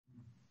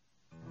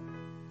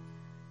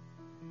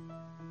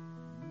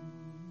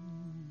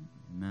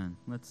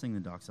Let's sing the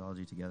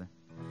doxology together.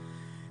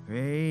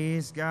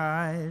 Praise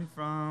God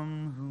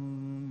from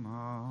whom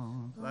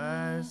all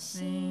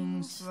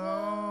blessings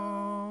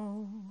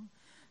flow.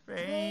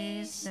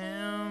 Praise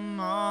him,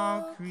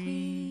 all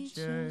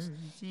creatures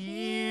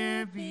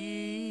here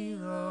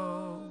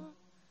below.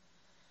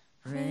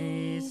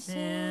 Praise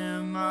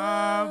him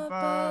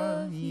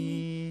above,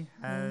 ye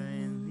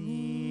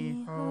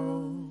heavenly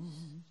hosts.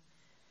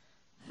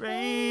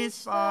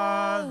 Praise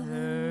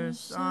Father,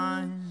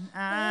 Son,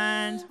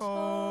 and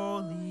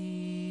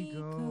Holy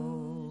Ghost.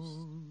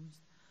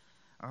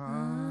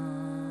 Amen.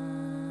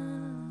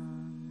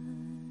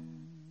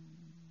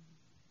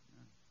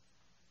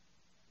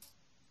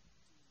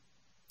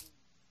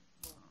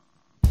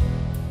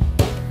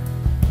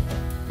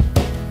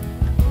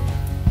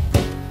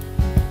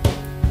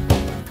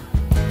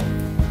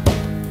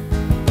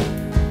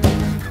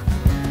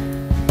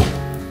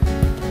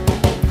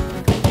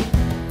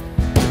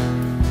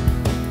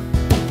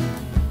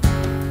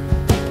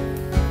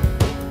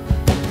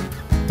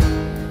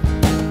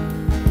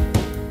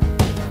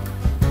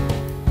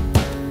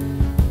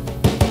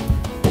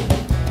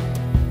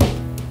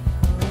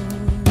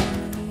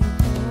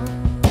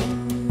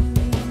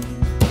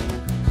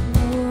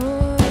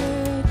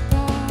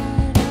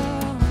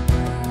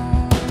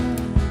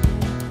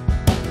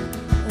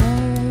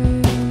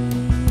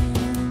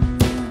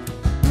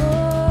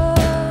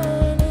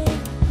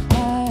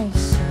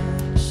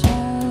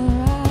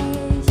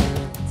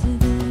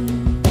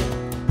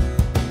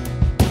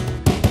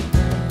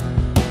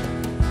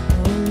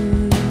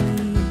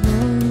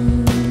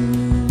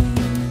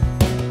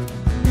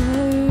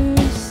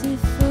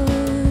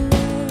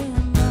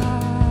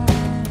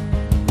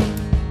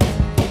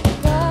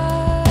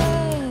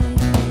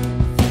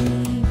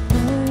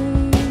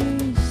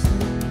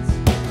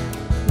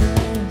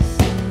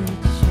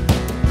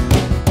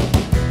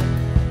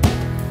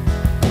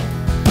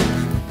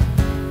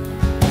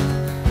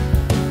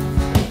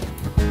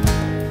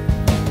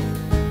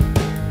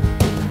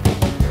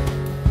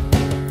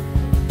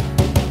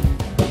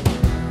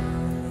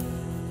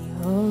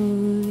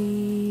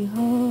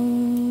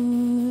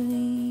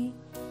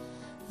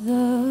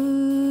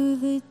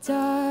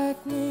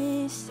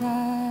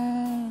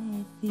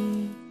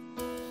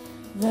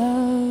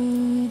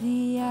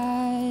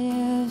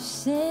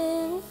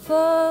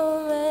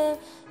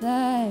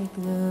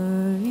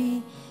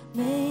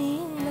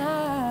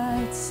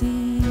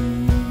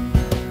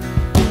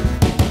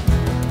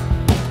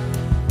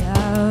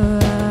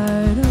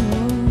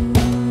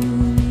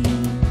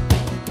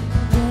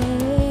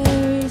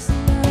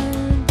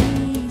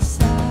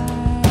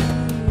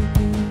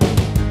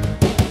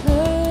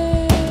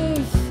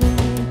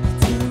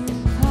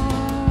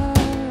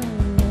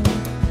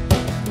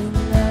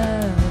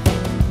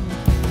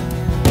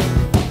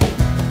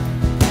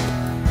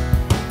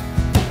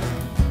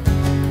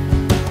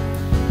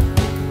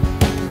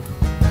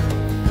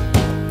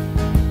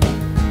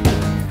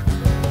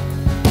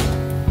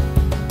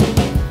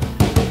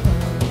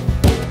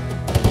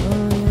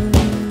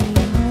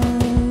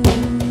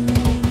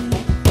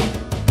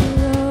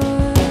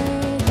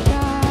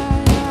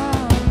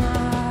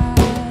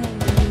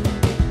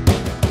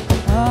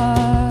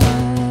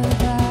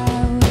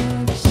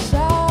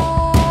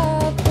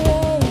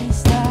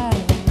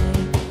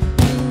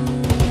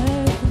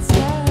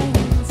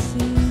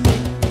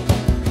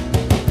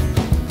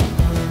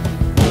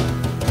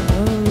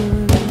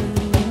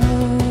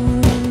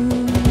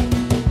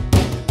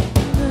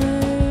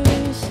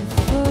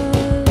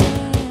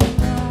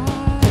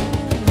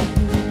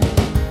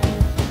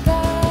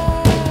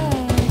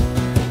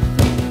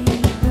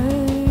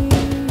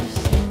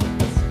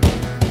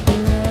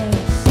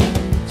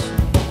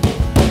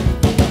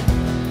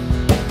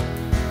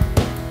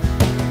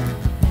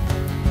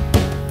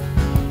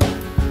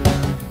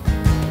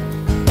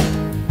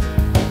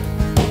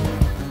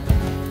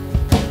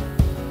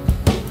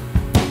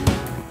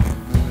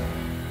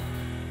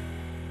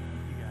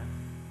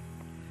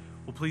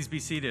 Please be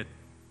seated.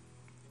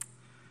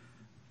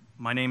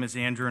 My name is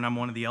Andrew, and I'm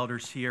one of the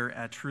elders here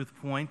at Truth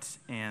Point.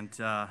 And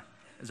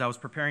as I was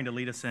preparing to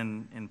lead us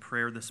in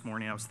prayer this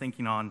morning, I was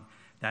thinking on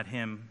that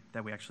hymn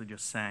that we actually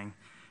just sang.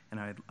 And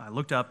I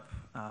looked up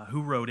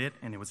who wrote it,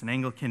 and it was an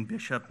Anglican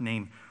bishop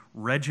named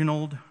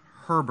Reginald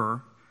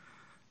Herber.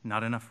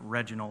 Not enough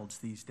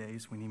Reginalds these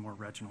days. We need more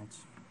Reginalds.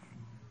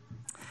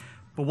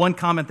 But one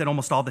comment that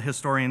almost all the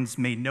historians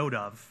made note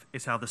of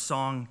is how the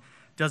song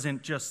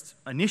doesn't just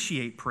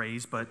initiate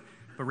praise, but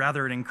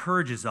rather it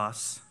encourages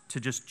us to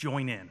just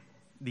join in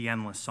the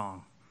endless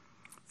song.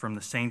 From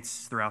the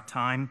saints throughout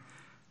time,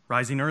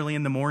 rising early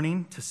in the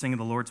morning to sing of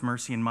the Lord's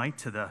mercy and might,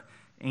 to the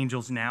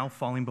angels now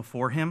falling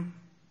before him,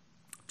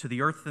 to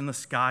the earth and the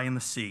sky and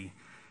the sea,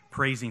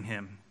 praising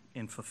him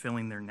in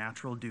fulfilling their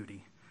natural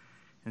duty.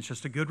 And it's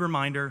just a good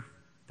reminder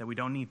that we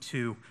don't need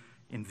to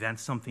invent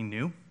something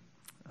new.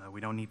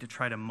 We don't need to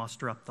try to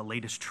muster up the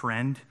latest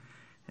trend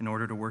in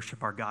order to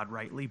worship our God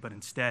rightly, but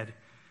instead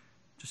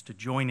just to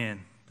join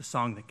in the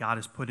song that God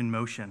has put in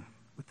motion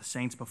with the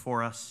saints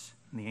before us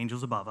and the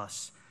angels above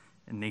us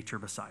and nature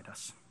beside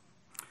us.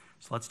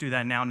 So let's do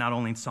that now, not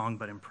only in song,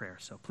 but in prayer.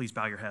 So please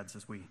bow your heads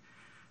as we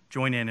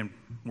join in and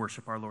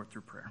worship our Lord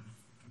through prayer.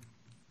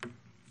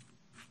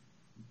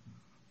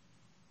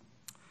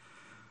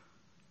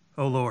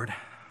 O Lord,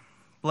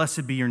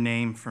 blessed be your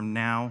name from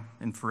now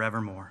and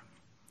forevermore.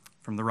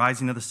 From the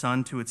rising of the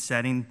sun to its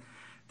setting,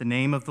 the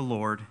name of the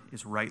Lord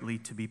is rightly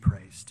to be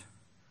praised.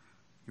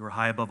 You are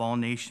high above all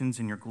nations,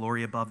 and your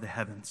glory above the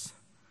heavens.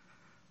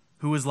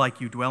 Who is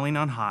like you, dwelling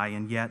on high,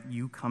 and yet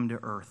you come to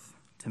earth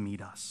to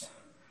meet us?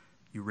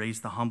 You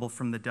raise the humble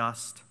from the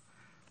dust,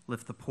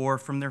 lift the poor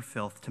from their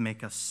filth, to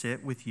make us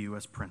sit with you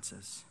as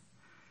princes.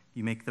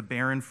 You make the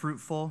barren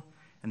fruitful,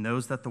 and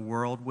those that the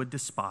world would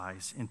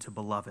despise into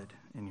beloved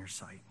in your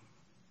sight.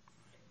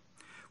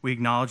 We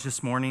acknowledge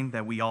this morning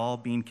that we all,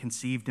 being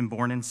conceived and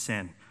born in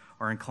sin,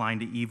 are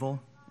inclined to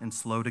evil and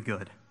slow to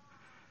good.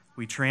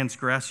 We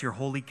transgress your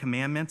holy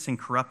commandments and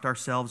corrupt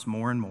ourselves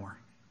more and more.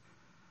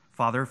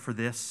 Father, for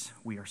this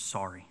we are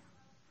sorry.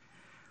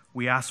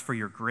 We ask for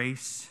your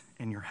grace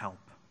and your help.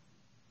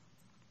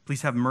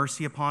 Please have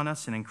mercy upon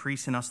us and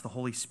increase in us the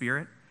Holy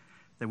Spirit,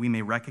 that we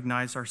may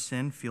recognize our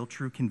sin, feel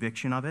true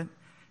conviction of it,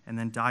 and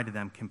then die to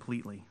them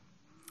completely.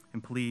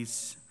 And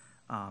please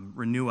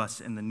renew us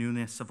in the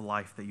newness of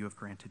life that you have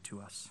granted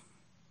to us.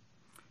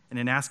 And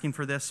in asking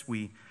for this,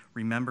 we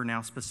remember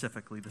now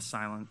specifically the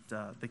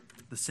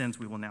sins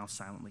we will now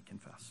silently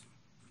confess.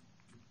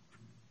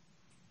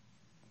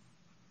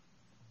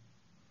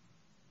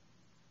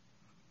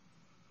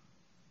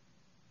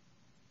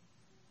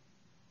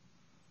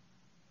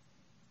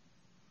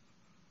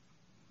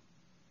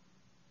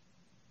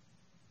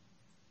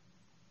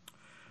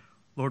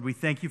 Lord, we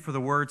thank you for the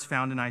words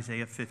found in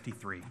Isaiah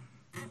 53.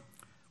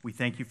 We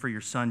thank you for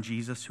your Son,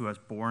 Jesus, who has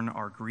borne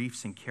our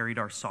griefs and carried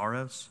our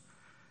sorrows,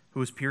 who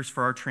was pierced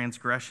for our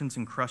transgressions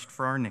and crushed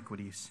for our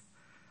iniquities.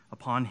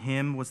 Upon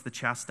him was the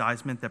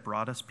chastisement that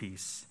brought us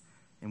peace,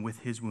 and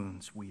with his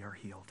wounds we are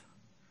healed.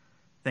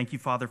 Thank you,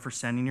 Father, for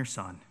sending your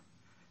Son.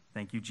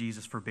 Thank you,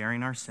 Jesus, for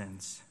bearing our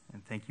sins.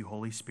 And thank you,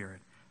 Holy Spirit,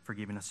 for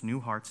giving us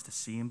new hearts to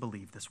see and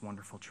believe this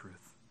wonderful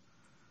truth.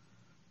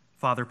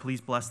 Father, please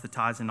bless the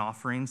tithes and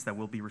offerings that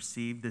will be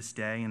received this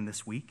day and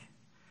this week.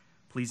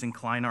 Please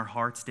incline our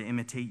hearts to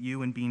imitate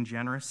you in being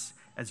generous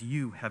as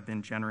you have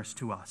been generous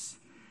to us,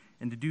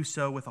 and to do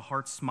so with a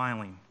heart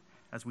smiling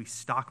as we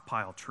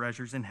stockpile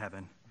treasures in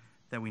heaven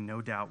that we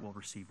no doubt will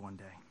receive one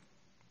day.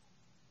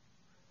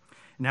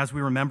 And as we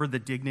remember the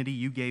dignity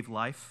you gave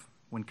life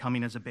when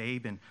coming as a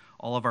babe and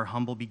all of our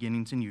humble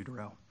beginnings in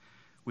utero,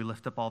 we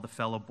lift up all the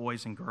fellow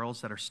boys and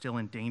girls that are still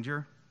in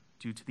danger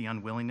due to the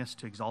unwillingness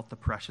to exalt the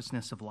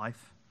preciousness of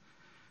life.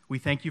 We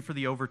thank you for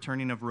the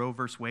overturning of Roe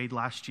v. Wade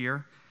last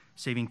year,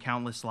 saving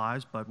countless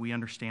lives, but we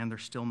understand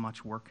there's still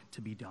much work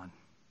to be done.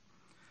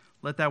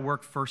 Let that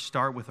work first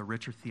start with a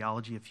richer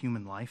theology of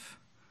human life,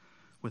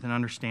 with an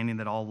understanding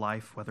that all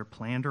life, whether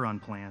planned or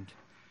unplanned,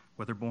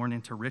 whether born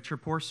into rich or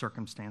poor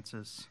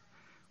circumstances,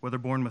 whether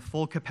born with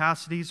full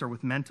capacities or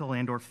with mental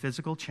and or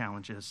physical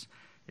challenges,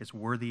 is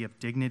worthy of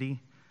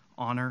dignity,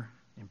 honor,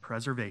 and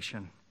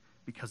preservation,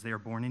 because they are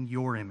born in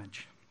your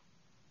image.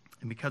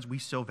 And because we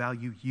so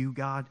value you,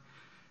 God,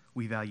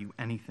 we value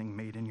anything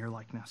made in your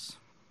likeness.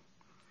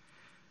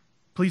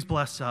 Please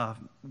bless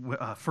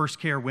First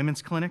Care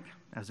Women's Clinic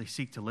as they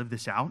seek to live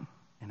this out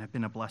and have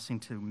been a blessing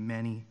to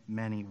many,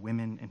 many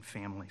women and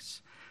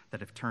families that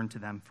have turned to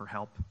them for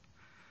help.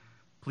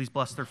 Please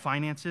bless their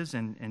finances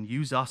and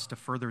use us to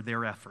further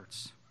their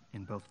efforts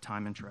in both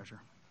time and treasure.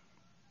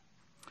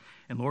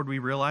 And Lord, we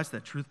realize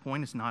that Truth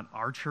Point is not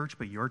our church,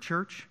 but your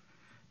church.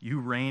 You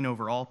reign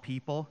over all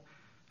people,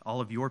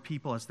 all of your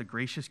people, as the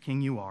gracious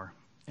King you are.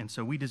 And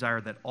so we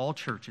desire that all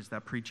churches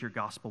that preach your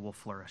gospel will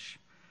flourish.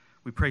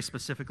 We pray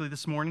specifically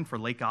this morning for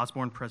Lake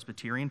Osborne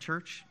Presbyterian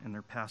Church and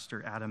their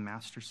pastor, Adam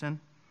Masterson.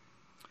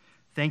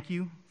 Thank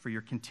you for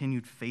your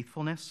continued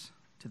faithfulness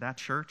to that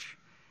church,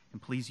 and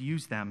please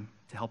use them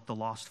to help the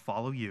lost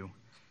follow you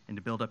and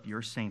to build up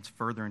your saints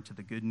further into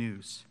the good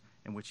news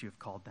in which you have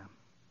called them.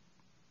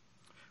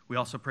 We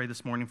also pray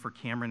this morning for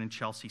Cameron and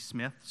Chelsea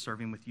Smith,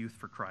 serving with Youth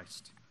for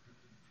Christ.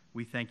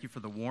 We thank you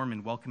for the warm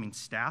and welcoming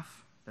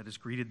staff that has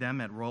greeted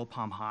them at Royal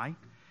Palm High,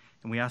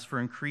 and we ask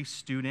for increased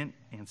student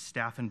and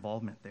staff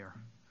involvement there.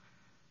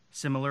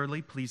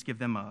 Similarly, please give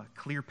them a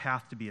clear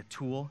path to be a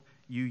tool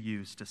you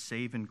use to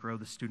save and grow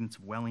the students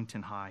of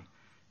Wellington High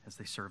as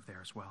they serve there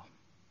as well.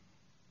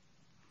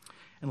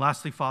 And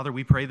lastly, Father,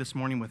 we pray this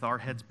morning with our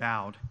heads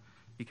bowed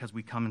because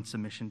we come in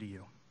submission to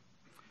you.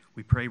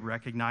 We pray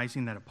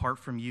recognizing that apart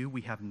from you,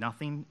 we have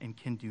nothing and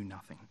can do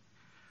nothing.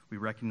 We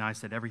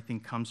recognize that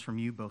everything comes from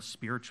you, both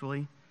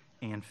spiritually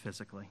and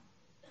physically.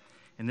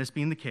 And this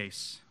being the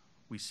case,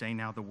 we say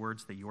now the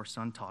words that your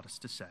Son taught us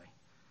to say.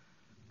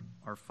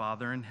 Our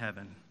Father in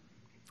heaven,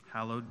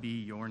 hallowed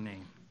be your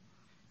name.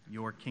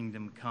 Your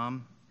kingdom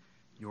come,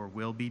 your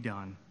will be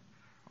done,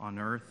 on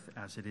earth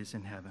as it is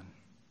in heaven.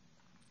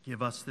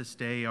 Give us this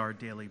day our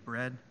daily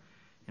bread,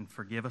 and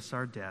forgive us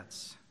our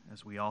debts,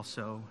 as we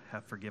also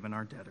have forgiven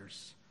our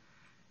debtors.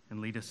 And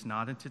lead us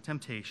not into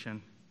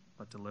temptation,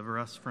 but deliver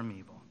us from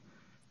evil.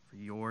 For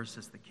yours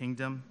is the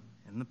kingdom,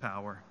 and the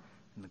power,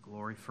 and the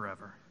glory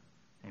forever.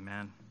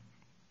 Amen.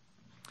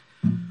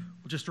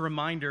 Well, just a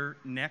reminder,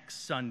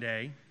 next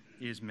Sunday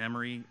is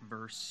Memory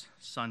Verse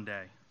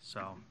Sunday,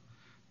 so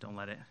don't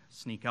let it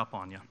sneak up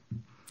on you.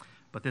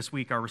 But this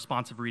week, our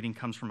responsive reading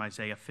comes from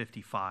Isaiah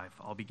 55.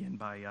 I'll begin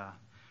by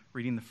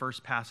reading the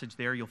first passage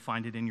there. You'll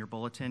find it in your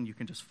bulletin. You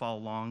can just follow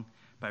along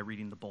by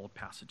reading the bold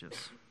passages.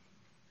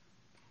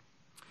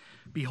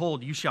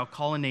 Behold, you shall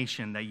call a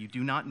nation that you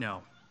do not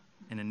know,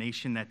 and a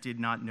nation that did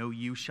not know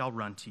you shall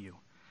run to you,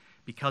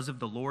 because of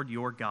the Lord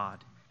your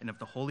God and of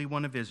the Holy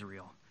One of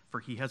Israel, for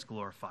he has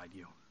glorified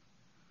you.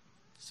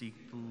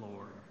 Seek the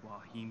Lord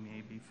while he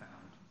may be found.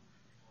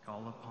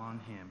 Call upon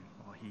him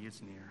while he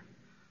is near.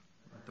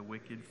 Let the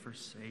wicked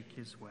forsake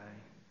his way,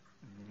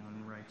 and the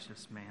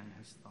unrighteous man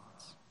his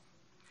thoughts.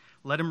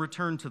 Let him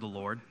return to the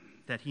Lord,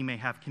 that he may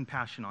have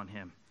compassion on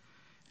him,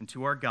 and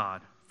to our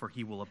God, for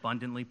he will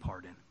abundantly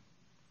pardon.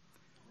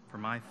 For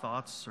my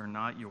thoughts are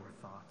not your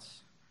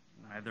thoughts,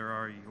 neither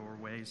are your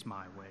ways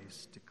my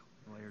ways,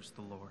 declares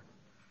the Lord.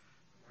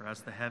 For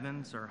as the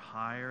heavens are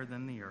higher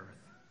than the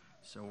earth,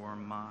 so are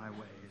my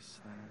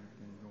ways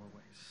than your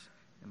ways,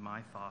 and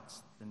my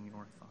thoughts than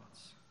your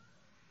thoughts.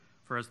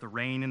 For as the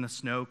rain and the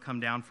snow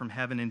come down from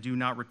heaven and do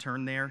not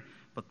return there,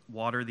 but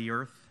water the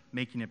earth,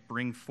 making it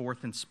bring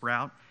forth and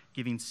sprout,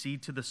 giving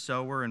seed to the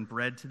sower and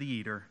bread to the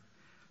eater,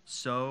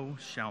 so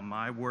shall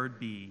my word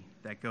be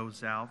that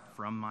goes out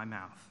from my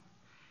mouth.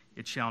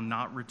 It shall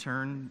not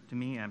return to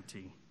me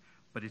empty,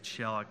 but it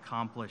shall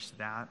accomplish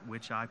that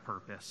which I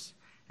purpose,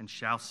 and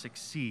shall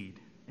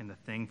succeed in the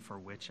thing for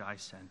which I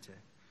sent it.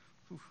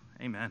 Whew,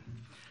 amen.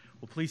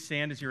 Well, please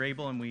stand as you're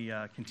able, and we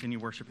continue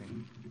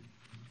worshiping.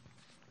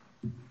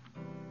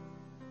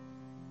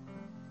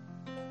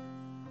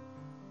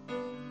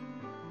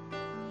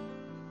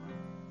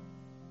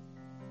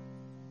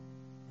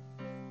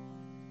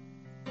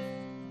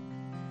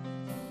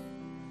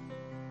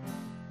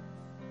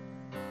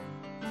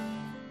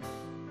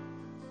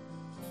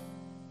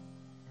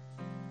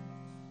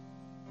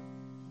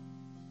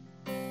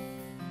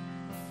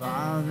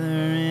 Father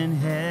in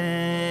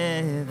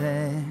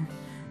heaven,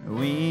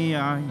 we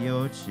are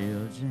your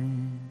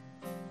children.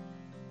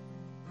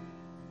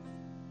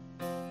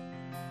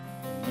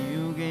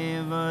 You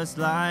gave us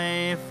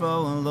life,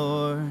 oh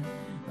Lord,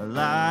 a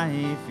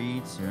life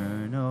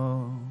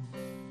eternal.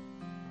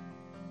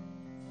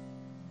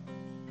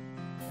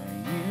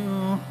 And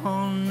you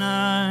hold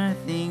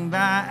nothing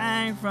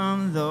back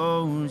from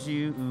those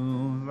you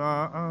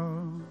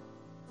love.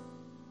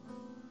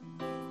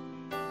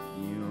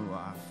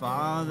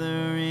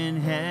 Father in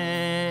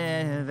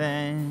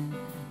heaven,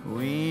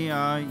 we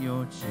are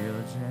your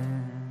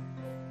children.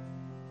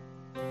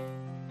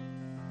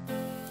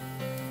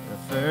 The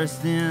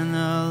first and the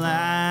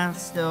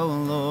last, oh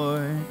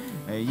Lord,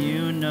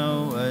 you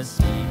know us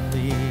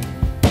deeply.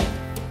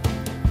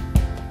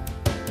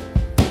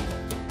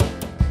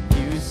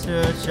 You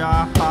search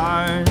our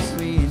hearts,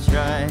 we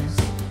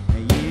trust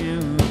you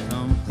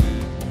completely.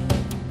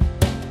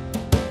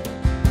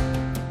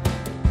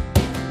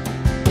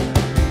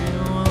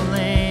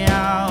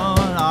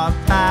 Our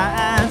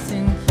past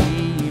and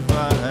keep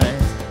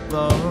us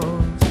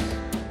close.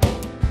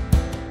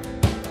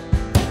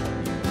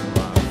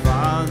 You are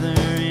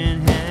Father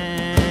in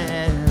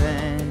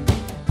heaven,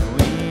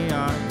 we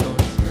are your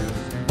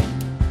children.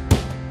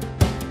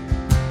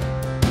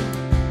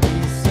 We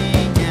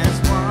sing as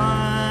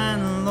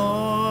one,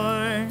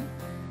 Lord,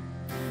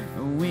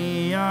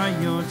 we are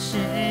your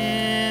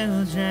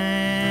children.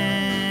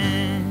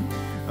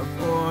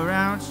 Pour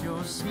out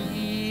your Spirit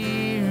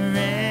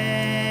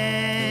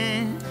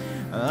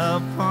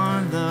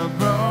upon the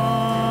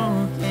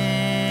broken.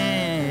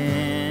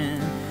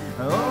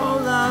 Oh,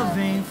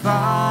 loving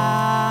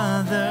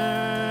Father,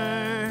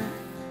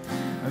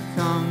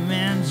 come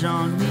and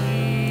draw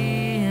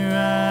near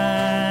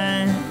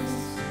us.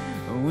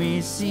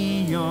 We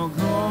see your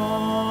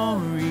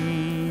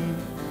glory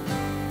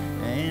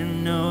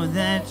and know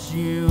that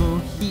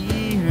you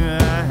hear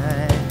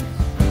us.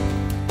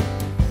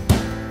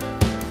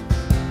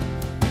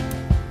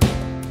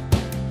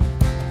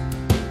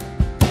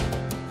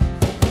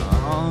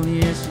 All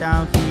ears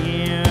shall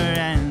hear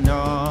and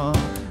all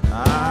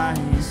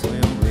eyes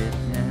will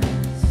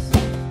witness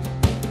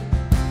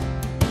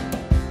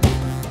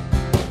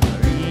the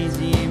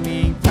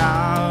redeeming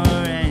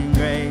power and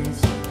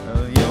grace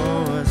of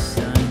your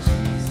Son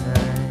Jesus.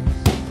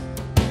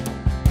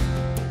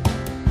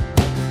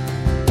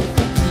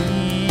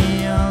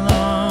 He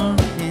alone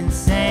can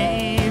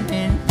save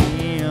and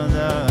heal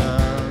the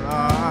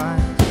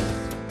lost.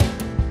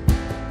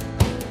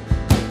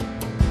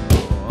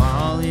 Oh,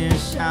 all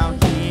ears shall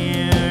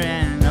hear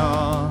and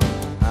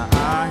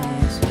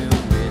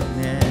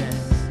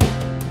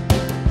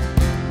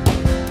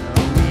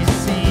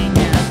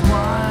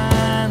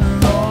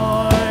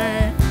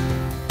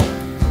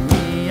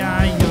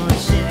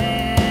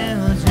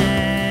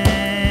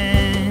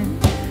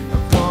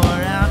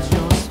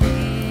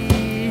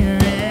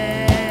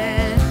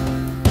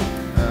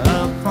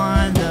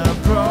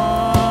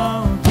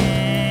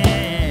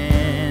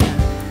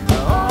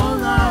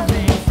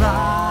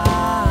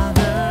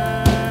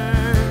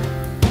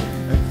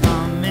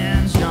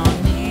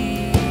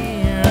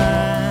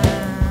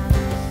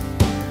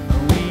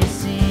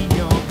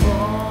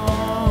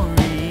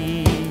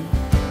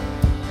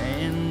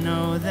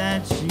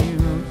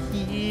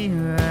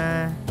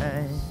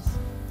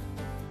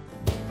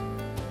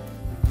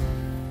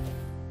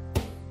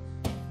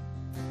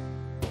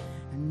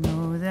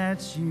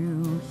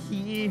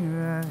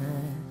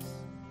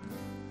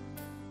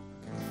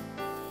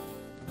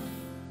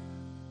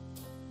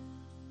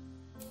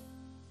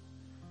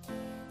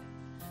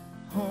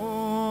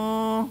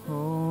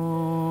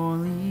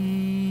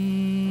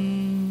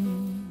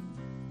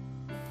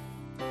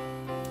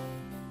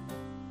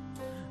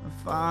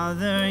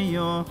Father,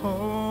 you're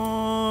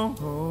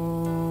holy.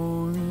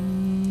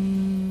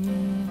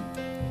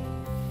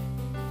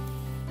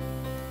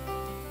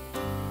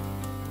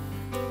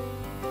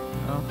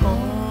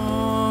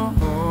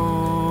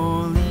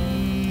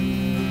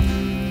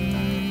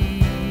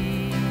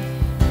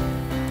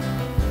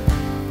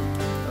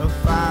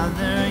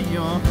 Father,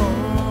 you're holy.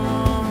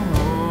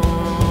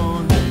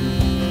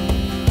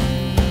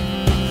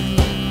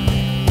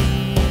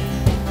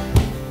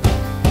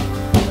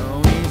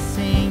 We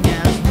sing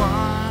as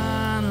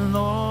one,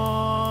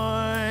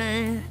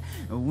 Lord.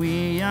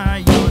 We are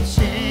your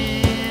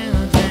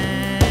children.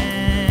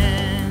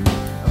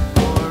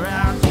 Pour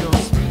out your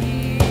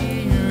spirit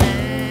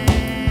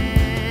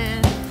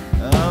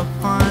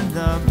upon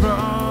the broken.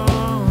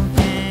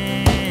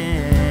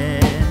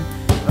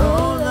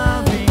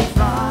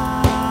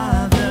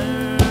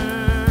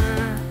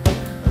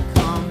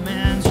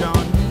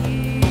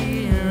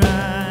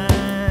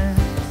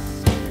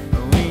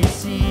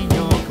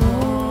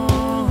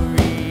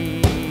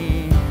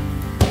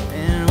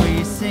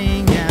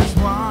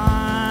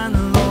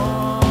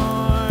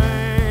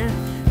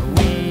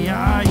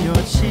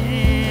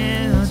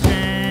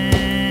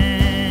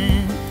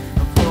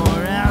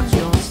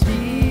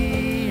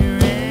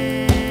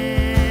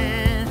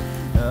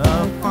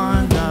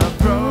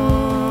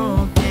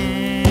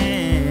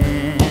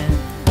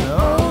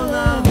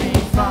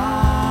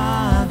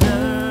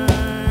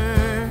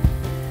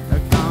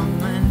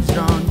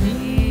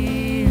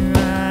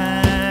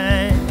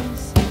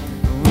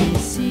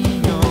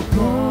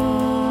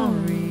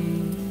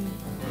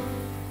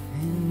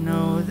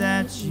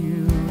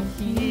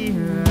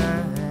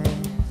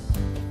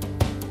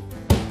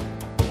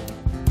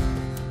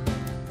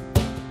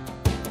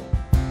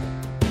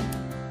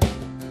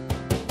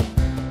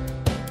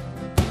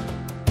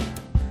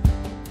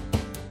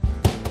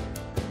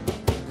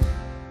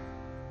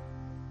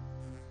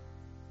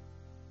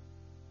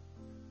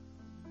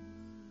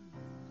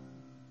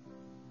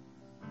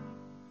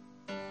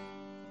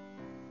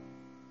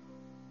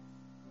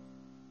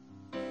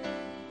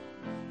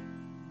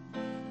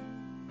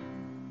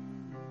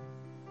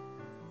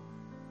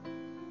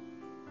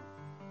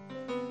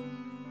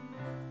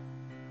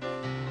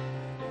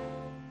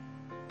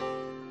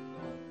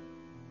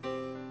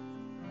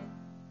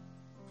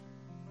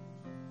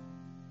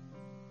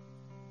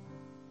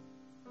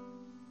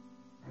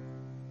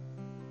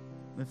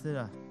 Lift it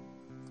up.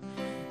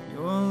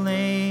 Your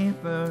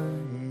labor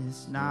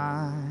is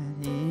not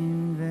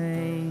in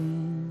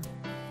vain,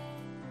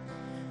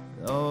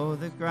 though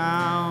the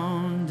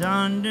ground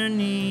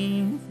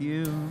underneath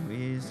you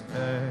is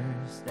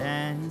cursed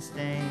and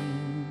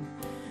stained.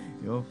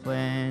 Your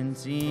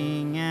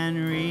planting and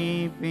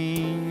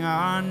reaping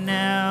are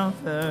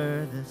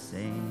never the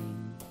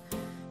same.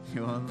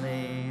 Your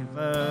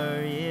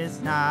labor is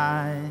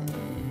not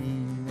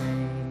in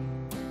vain.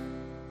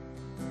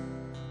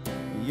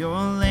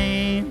 Your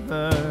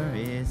labor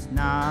is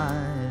not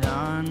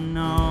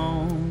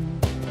unknown,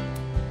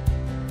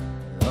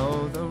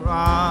 though the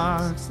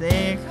rocks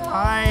they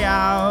cry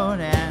out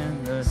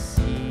and the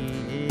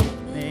seed it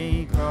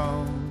may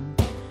grow.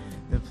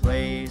 The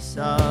place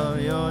of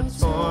your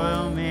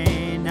toil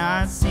may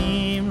not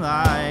seem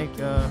like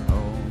a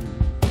home,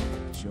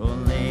 but your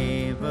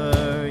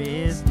labor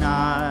is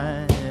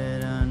not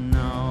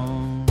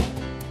unknown.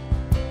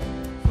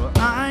 For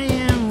I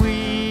am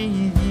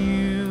with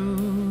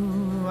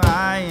you,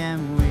 I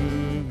am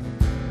with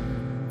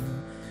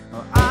you,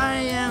 oh I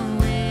am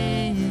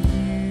with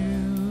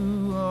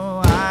you,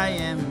 oh I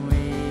am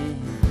with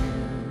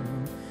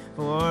you,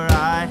 for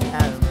I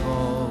have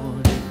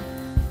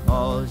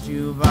called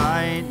you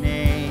by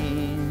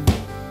name.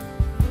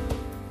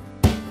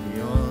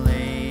 Your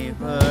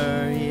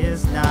labor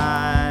is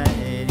not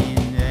in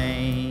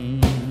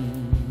vain.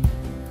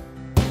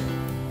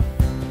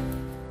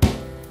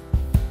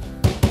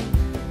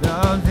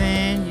 The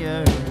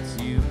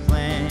vineyards you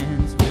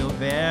plant will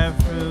bear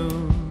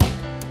fruit.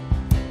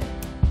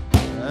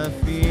 The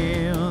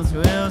fields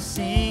will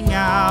sing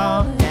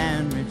out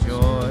and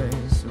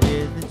rejoice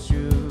with the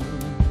truth.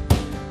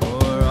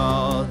 For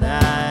all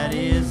that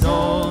is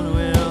old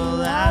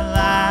will at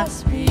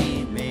last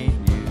be made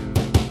new.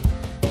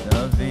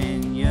 The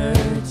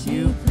vineyards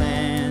you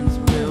plant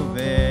will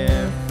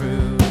bear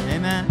fruit.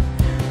 Amen.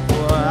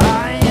 For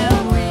I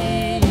am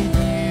with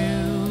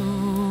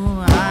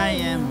you, I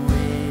am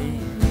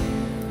with you,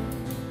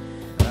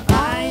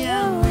 I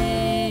am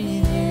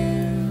with you,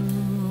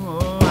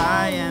 oh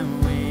I am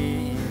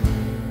with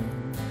you,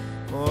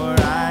 for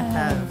I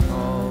have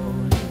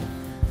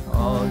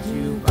called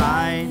you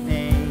by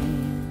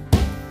name.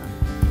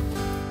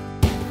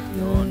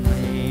 Your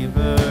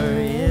labor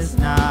is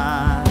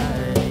not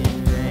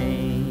in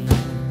vain.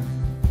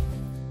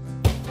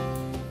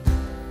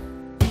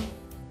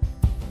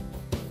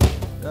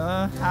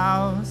 The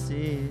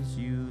houses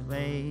you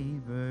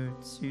labor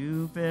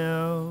to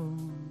build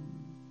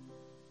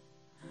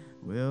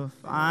will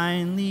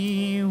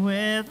finally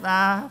with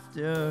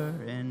laughter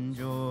and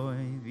joy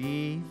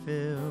be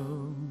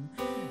filled.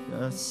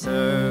 The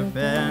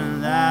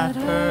serpent that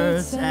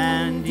hurts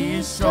and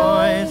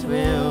destroys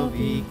will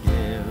be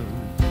killed,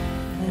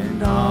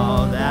 and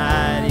all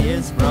that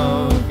is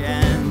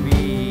broken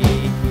be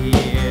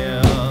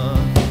healed.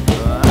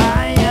 For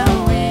I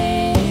am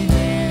with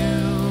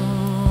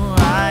you,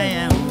 I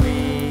am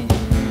with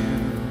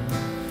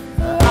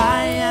you,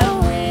 I am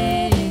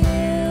with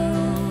you,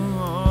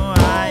 oh,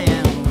 I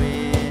am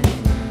with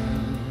you,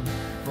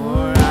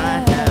 for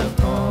I have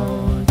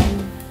called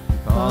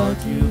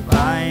you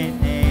by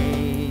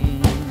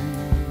name.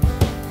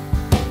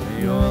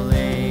 Your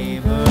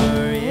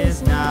labor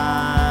is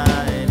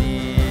not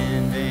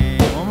in vain.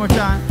 One more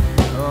time.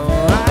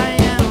 Oh, I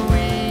am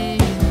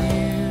with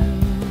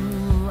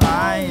you.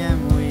 I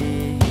am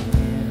with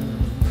you.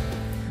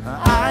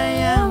 I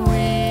am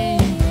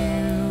with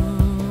you.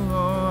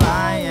 Oh,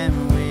 I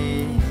am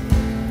with you.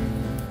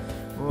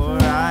 For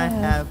I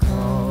have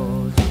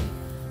called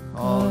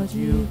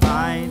you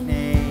by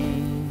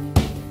name.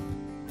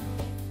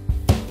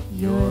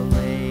 Your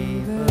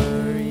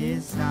labor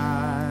is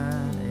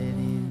not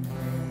in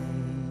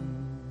vain.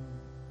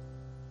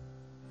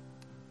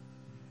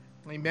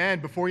 Amen.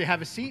 Before you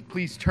have a seat,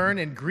 please turn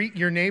and greet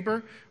your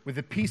neighbor with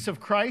the peace of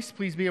Christ.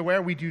 Please be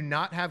aware we do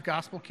not have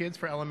gospel kids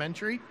for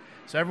elementary,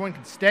 so everyone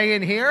can stay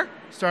in here,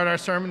 start our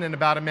sermon in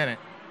about a minute.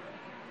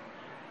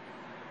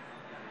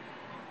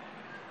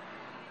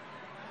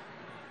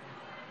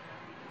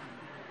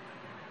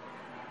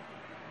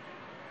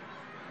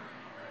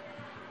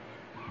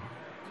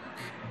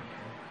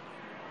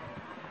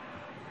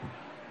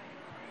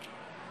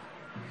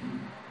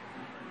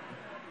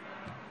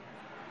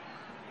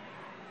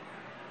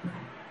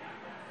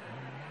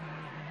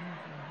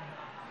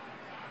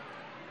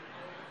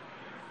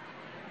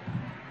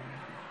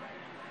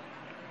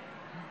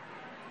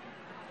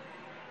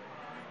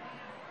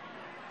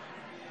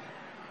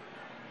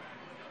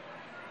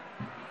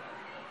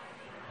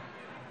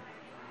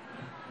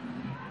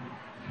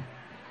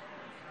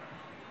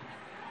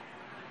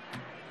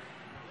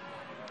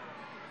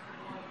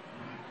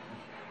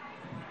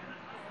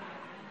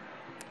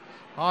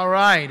 All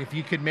right, if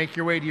you could make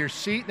your way to your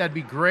seat, that'd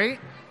be great.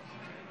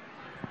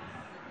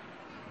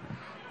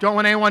 Don't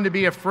want anyone to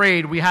be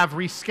afraid. We have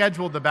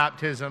rescheduled the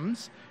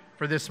baptisms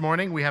for this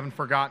morning. We haven't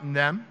forgotten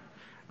them.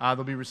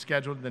 They'll be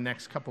rescheduled the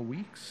next couple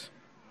weeks.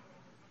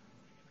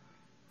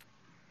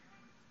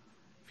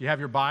 If you have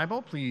your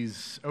Bible,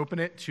 please open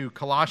it to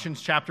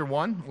Colossians chapter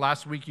 1.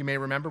 Last week, you may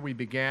remember, we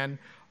began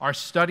our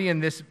study in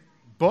this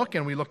book,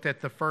 and we looked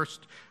at the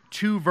first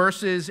 2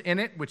 verses in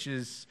it, which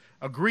is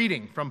a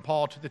greeting from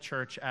Paul to the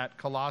church at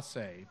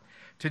Colossae.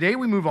 Today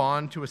we move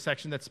on to a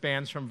section that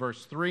spans from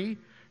verse 3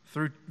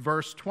 through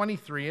verse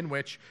 23, in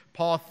which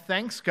Paul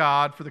thanks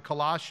God for the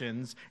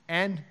Colossians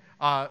and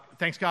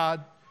thanks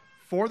God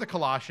for the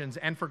Colossians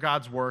and for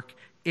God's work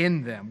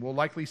in them. We'll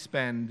likely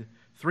spend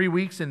 3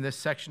 weeks in this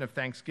section of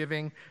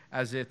Thanksgiving,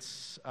 as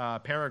its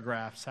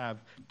paragraphs have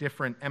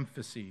different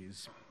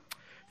emphases.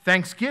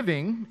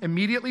 Thanksgiving,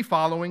 immediately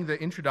following the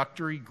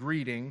introductory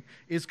greeting,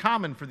 is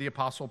common for the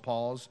Apostle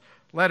Paul's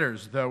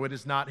letters, though it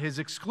is not his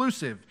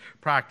exclusive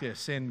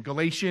practice. In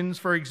Galatians,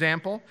 for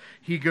example,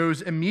 he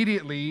goes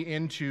immediately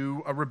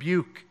into a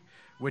rebuke,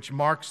 which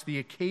marks the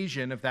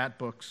occasion of that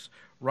book's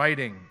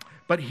writing.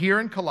 But here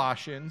in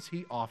Colossians,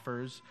 he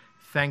offers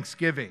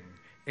thanksgiving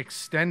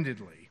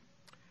extendedly.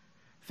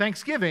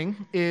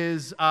 Thanksgiving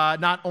is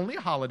not only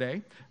a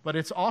holiday, but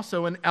it's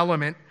also an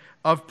element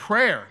of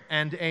prayer,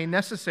 and a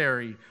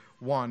necessary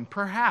one,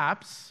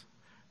 perhaps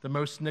the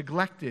most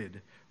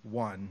neglected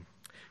one.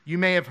 You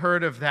may have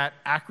heard of that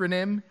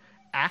acronym,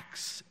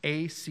 ACTS,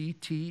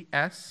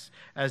 A-C-T-S,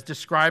 as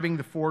describing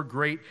the 4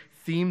 great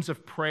themes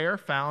of prayer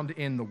found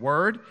in the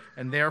Word,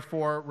 and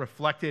therefore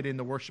reflected in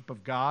the worship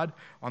of God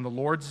on the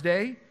Lord's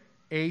Day.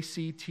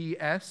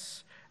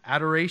 ACTS,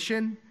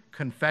 adoration,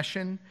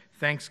 confession,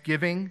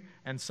 thanksgiving,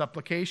 and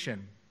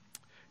supplication.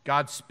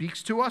 God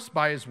speaks to us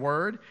by His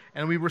Word,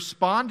 and we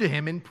respond to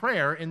Him in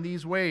prayer in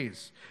these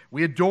ways.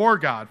 We adore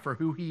God for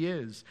who He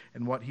is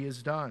and what He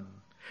has done.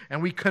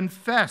 And we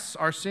confess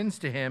our sins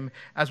to Him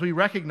as we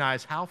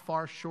recognize how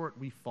far short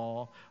we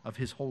fall of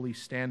His holy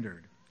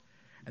standard.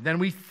 And then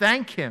we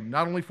thank Him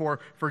not only for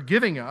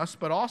forgiving us,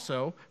 but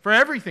also for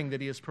everything that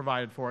He has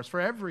provided for us,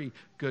 for every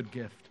good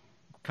gift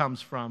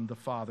comes from the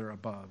Father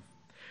above.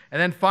 And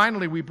then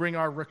finally, we bring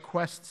our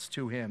requests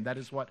to Him. That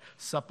is what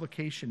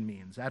supplication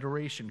means: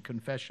 adoration,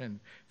 confession,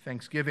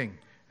 thanksgiving,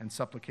 and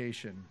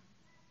supplication.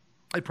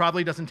 It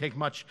probably doesn't take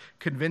much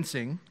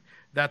convincing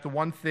that the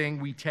one thing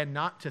we tend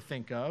not to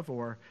think of,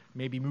 or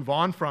maybe move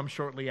on from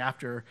shortly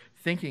after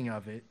thinking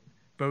of it,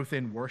 both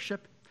in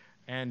worship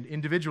and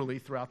individually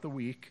throughout the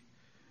week,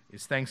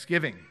 is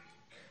thanksgiving.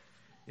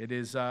 It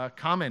is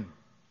common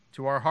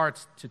to our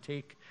hearts to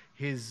take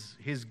His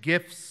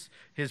gifts,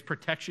 His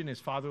protection, His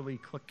fatherly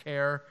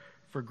care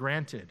for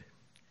granted.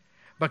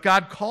 But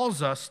God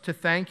calls us to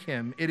thank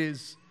Him. It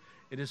is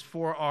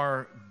for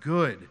our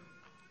good.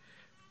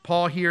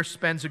 Paul here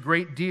spends a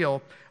great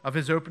deal of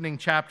his opening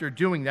chapter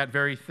doing that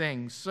very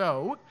thing.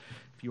 So,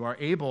 if you are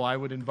able, I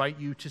would invite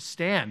you to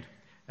stand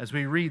as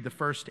we read the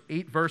first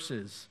 8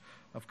 verses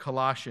of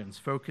Colossians,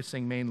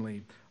 focusing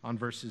mainly on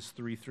verses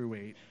 3 through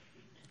 8.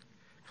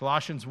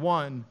 Colossians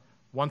 1,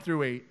 1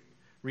 through 8,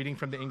 reading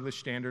from the English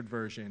Standard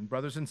Version.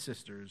 Brothers and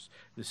sisters,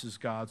 this is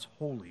God's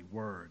holy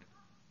word.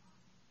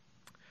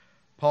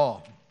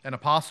 Paul, an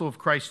apostle of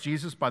Christ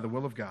Jesus by the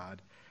will of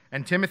God,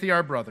 and Timothy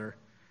our brother,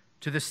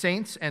 to the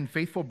saints and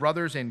faithful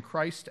brothers in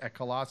Christ at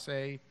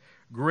Colossae,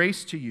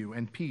 grace to you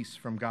and peace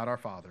from God our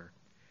Father.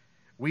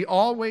 We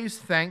always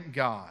thank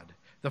God,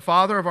 the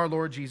Father of our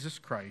Lord Jesus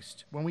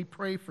Christ, when we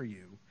pray for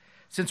you,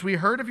 since we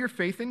heard of your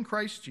faith in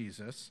Christ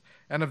Jesus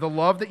and of the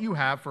love that you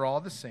have for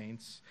all the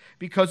saints,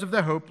 because of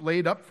the hope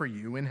laid up for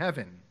you in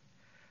heaven.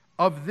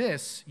 Of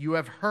this you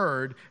have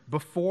heard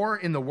before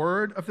in the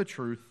word of the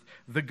truth,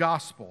 the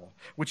gospel,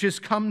 which has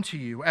come to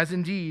you, as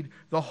indeed in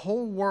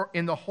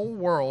the whole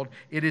world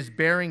it is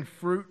bearing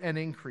fruit and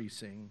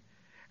increasing,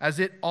 as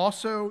it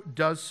also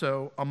does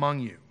so among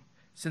you,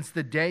 since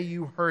the day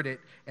you heard it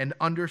and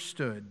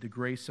understood the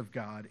grace of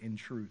God in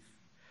truth.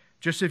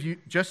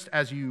 Just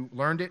as you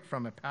learned it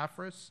from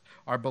Epaphras,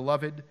 our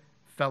beloved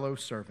fellow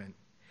servant.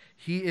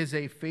 He is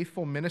a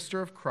faithful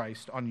minister of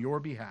Christ on your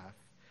behalf,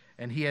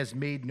 and he has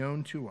made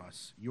known to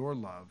us your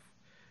love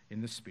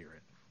in the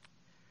Spirit.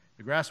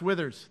 The grass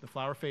withers, the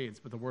flower fades,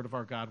 but the word of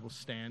our God will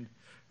stand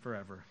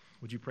forever.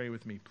 Would you pray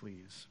with me,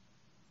 please?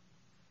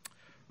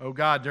 Oh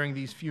God, during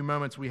these few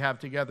moments we have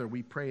together,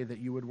 we pray that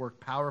you would work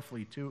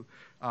powerfully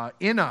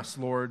in us,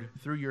 Lord,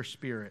 through your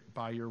Spirit,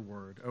 by your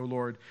word. Oh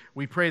Lord,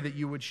 we pray that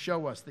you would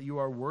show us that you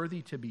are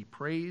worthy to be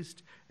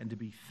praised and to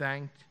be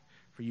thanked,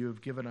 for you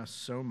have given us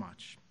so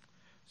much.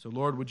 So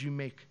Lord, would you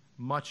make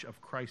much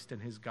of Christ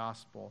and his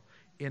gospel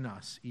in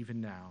us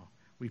even now?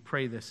 We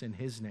pray this in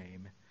his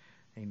name.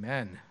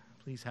 Amen.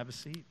 Please have a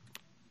seat.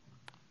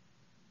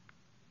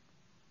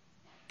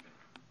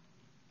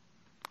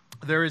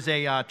 There is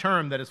a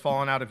term that has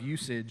fallen out of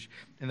usage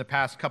in the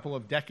past couple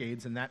of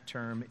decades, and that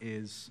term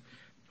is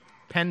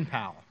pen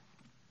pal.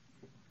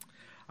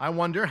 I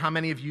wonder how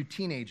many of you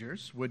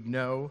teenagers would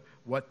know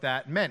what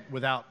that meant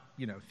without,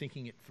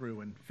 thinking it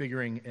through and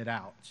figuring it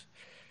out.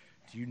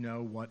 Do you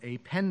know what a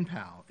pen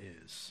pal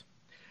is?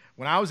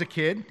 When I was a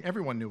kid,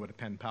 everyone knew what a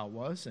pen pal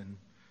was, and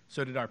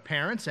so did our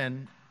parents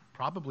and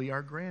probably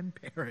our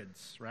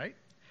grandparents, right?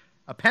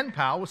 A pen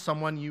pal was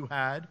someone you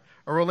had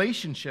a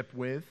relationship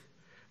with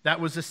that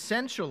was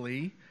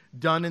essentially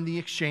done in the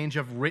exchange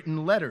of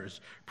written letters,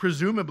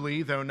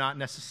 presumably, though not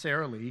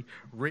necessarily,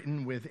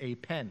 written with a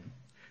pen.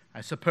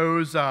 I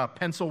suppose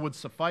pencil would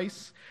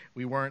suffice.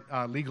 We weren't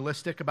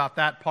legalistic about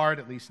that part,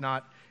 at least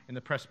not in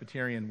the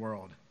Presbyterian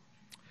world.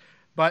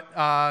 But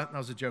that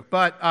was a joke.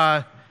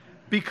 But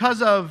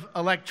because of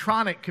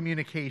electronic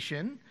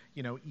communication,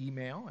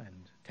 email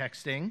and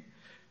texting,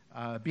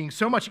 being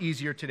so much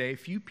easier today,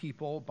 few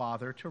people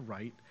bother to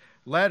write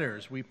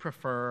letters. We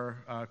prefer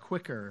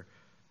quicker,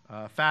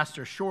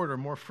 faster, shorter,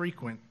 more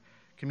frequent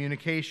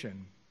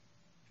communication.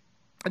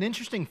 An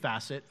interesting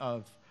facet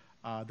of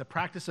the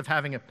practice of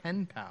having a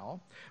pen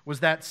pal was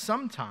that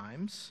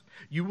sometimes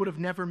you would have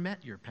never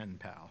met your pen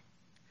pal.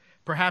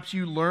 Perhaps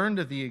you learned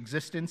of the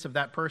existence of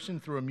that person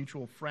through a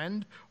mutual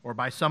friend or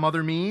by some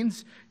other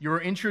means. You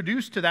were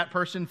introduced to that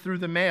person through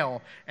the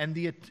mail, and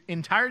the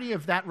entirety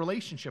of that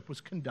relationship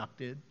was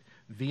conducted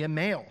via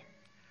mail.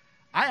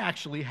 I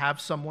actually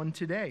have someone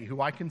today who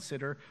I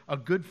consider a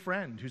good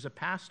friend who's a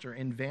pastor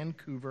in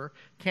Vancouver,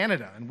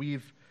 Canada, and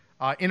we've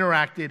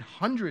interacted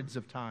hundreds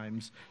of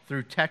times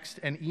through text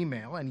and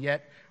email, and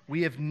yet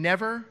we have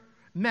never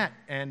met,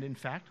 and in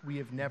fact, we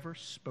have never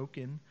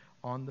spoken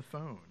on the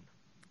phone.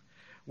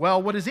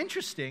 Well, what is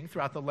interesting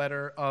throughout the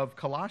letter of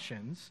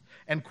Colossians,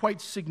 and quite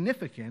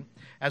significant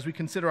as we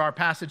consider our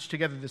passage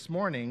together this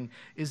morning,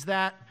 is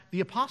that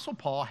the Apostle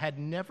Paul had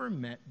never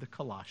met the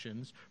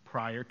Colossians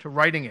prior to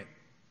writing it.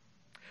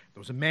 There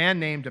was a man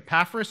named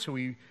Epaphras, who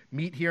we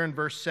meet here in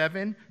verse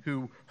 7,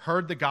 who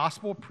heard the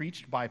gospel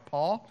preached by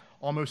Paul,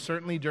 almost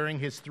certainly during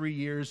his 3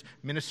 years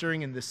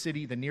ministering in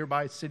the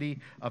nearby city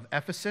of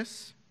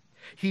Ephesus.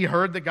 He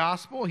heard the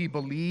gospel, he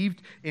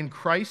believed in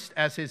Christ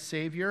as his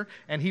Savior,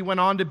 and he went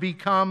on to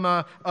become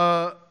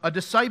a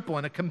disciple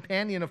and a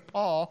companion of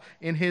Paul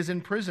in his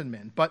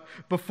imprisonment. But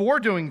before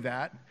doing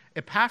that,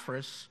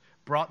 Epaphras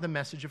brought the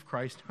message of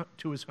Christ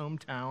to his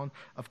hometown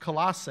of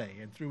Colossae,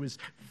 and through his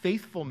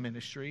faithful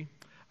ministry,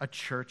 a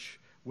church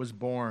was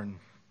born.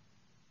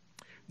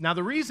 Now,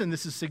 the reason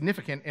this is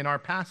significant in our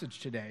passage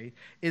today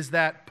is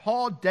that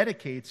Paul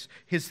dedicates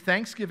his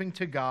thanksgiving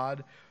to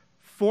God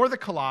for the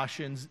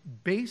Colossians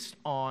based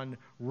on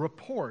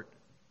report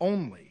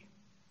only.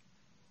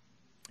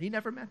 He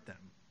never met them.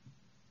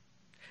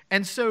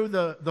 And so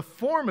the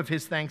form of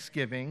his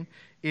thanksgiving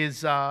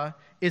is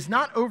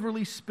not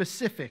overly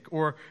specific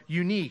or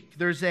unique.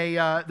 There's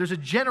a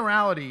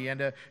generality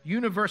and a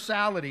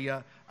universality,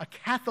 a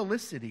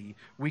Catholicity,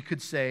 we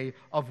could say,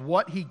 of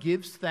what he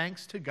gives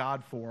thanks to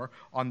God for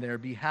on their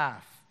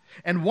behalf.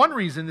 And one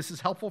reason this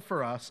is helpful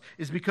for us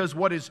is because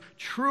what is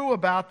true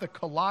about the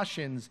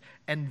Colossians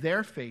and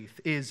their faith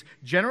is,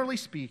 generally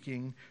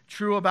speaking,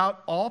 true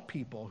about all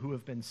people who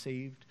have been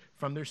saved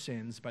from their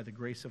sins by the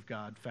grace of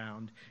God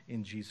found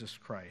in Jesus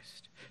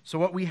Christ. So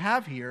what we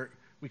have here,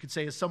 we could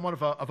say, is somewhat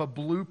of a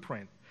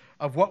blueprint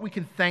of what we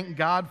can thank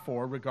God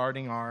for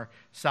regarding our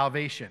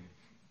salvation.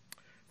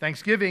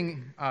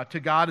 Thanksgiving to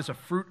God is a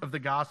fruit of the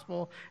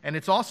gospel, and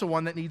it's also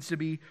one that needs to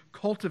be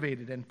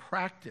cultivated and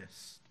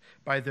practiced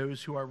by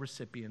those who are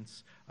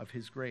recipients of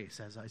his grace.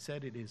 As I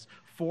said, it is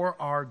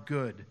for our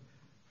good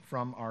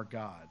from our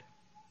God.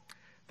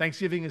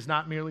 Thanksgiving is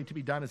not merely to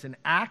be done as an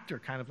act or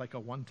kind of like a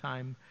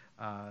one-time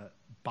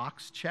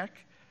box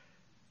check,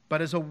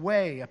 but as a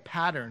way, a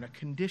pattern, a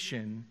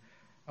condition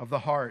of the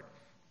heart.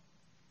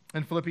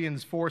 In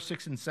Philippians 4,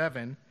 6, and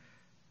 7,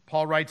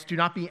 Paul writes, "Do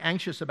not be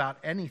anxious about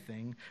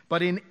anything,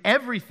 but in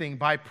everything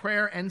by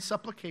prayer and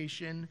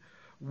supplication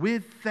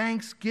with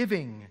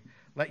thanksgiving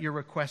let your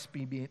requests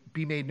be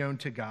made known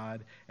to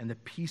God, and the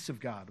peace of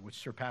God, which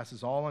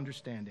surpasses all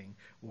understanding,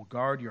 will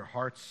guard your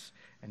hearts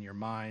and your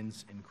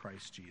minds in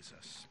Christ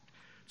Jesus."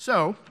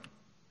 So,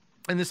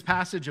 in this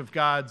passage of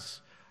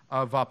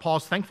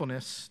Paul's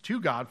thankfulness to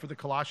God for the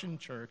Colossian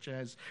church,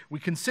 as we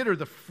consider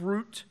the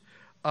fruit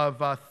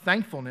of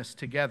thankfulness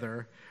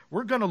together,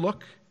 we're going to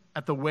look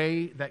at the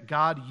way that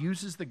God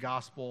uses the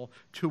gospel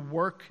to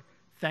work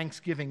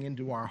thanksgiving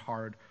into our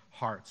hard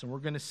hearts. And we're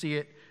going to see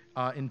it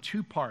in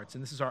two parts.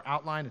 And this is our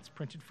outline. It's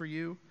printed for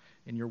you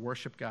in your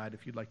worship guide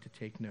if you'd like to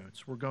take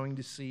notes. We're going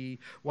to see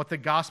what the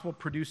gospel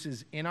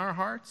produces in our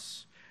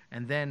hearts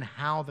and then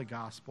how the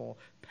gospel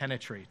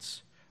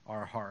penetrates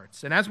our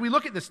hearts. And as we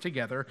look at this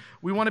together,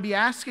 we want to be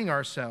asking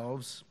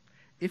ourselves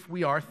if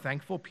we are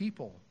thankful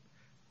people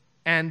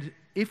and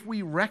if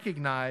we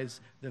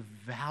recognize the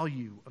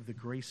value of the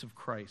grace of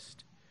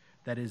Christ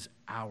that is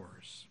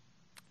ours.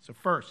 So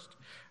first,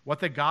 what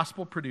the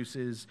gospel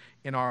produces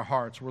in our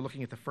hearts. We're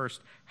looking at the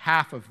first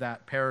half of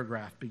that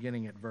paragraph,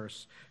 beginning at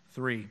verse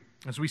 3.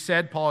 As we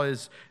said, Paul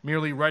is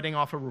merely writing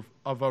off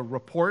of a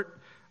report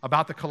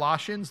about the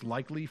Colossians,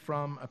 likely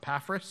from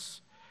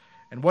Epaphras.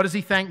 And what does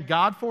he thank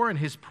God for in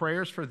his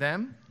prayers for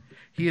them?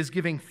 He is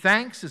giving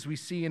thanks, as we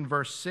see in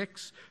verse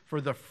 6,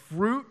 for the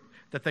fruit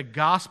that the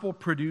gospel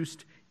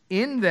produced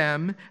in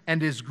them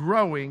and is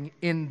growing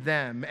in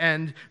them.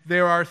 And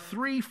there are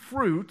three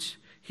fruit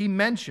he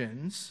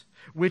mentions,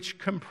 which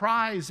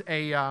comprise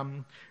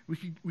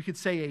we could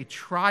say a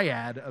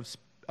triad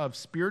of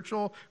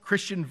spiritual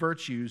Christian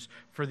virtues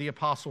for the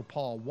Apostle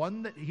Paul,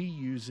 one that he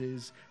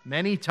uses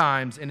many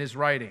times in his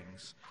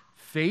writings: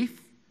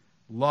 faith,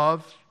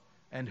 love,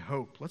 and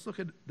hope. Let's look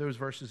at those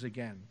verses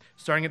again,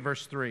 starting at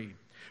verse 3.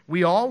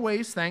 "We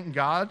always thank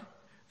God,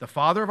 the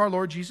Father of our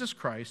Lord Jesus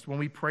Christ, when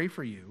we pray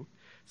for you,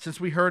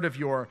 since we heard of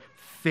your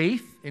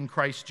faith in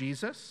Christ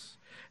Jesus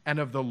and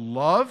of the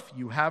love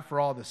you have for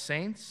all the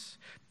saints,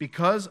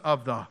 because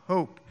of the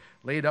hope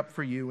laid up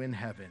for you in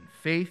heaven."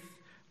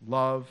 Faith,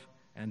 love,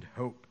 and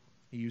hope.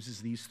 He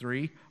uses these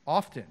three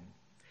often.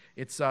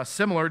 It's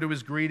similar to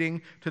his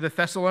greeting to the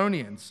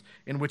Thessalonians,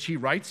 in which he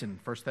writes in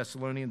 1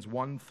 Thessalonians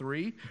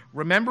 1:3,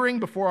 "Remembering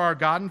before our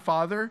God and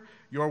Father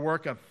your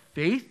work of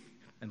faith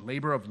and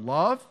labor of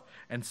love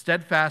and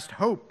steadfast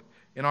hope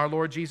in our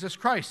Lord Jesus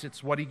Christ."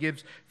 It's what he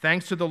gives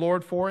thanks to the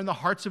Lord for in the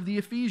hearts of the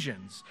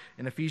Ephesians.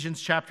 In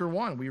Ephesians chapter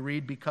 1, we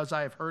read, "Because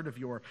I have heard of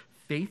your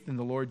faith in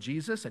the Lord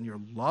Jesus and your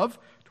love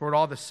toward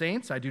all the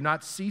saints, I do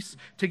not cease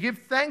to give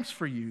thanks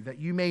for you, that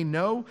you may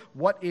know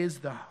what is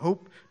the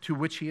hope to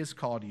which he has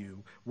called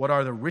you, what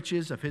are the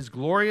riches of his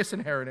glorious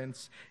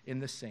inheritance in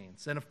the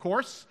saints." And of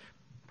course,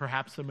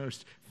 perhaps the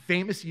most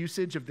famous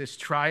usage of this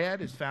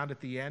triad is found at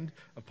the end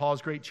of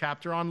Paul's great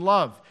chapter on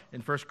love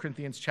in 1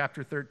 Corinthians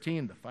chapter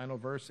 13. The final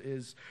verse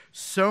is,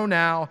 "So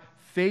now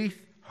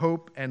faith,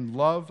 hope, and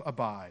love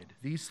abide,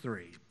 these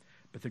three,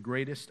 but the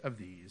greatest of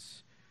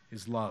these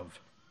is love."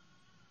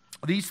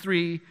 These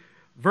three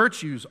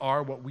virtues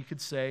are what we could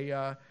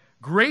say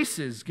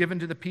graces given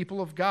to the people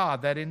of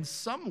God that in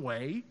some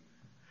way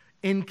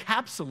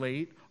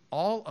encapsulate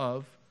all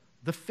of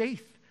the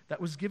faith that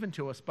was given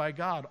to us by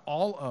God,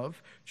 all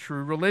of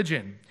true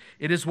religion.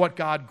 It is what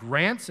God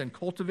grants and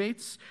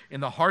cultivates in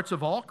the hearts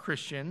of all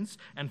Christians,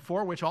 and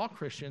for which all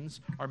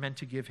Christians are meant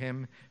to give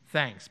him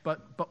thanks.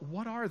 But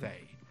what are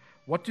they?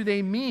 What do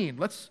they mean?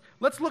 Let's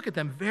look at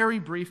them very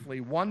briefly,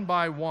 one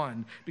by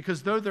one,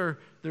 because though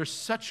they're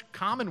such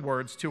common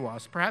words to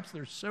us, perhaps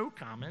they're so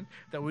common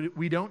that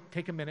we don't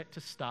take a minute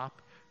to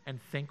stop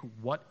and think,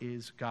 what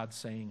is God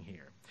saying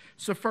here?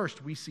 So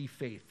first, we see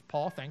faith.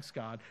 Paul thanks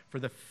God for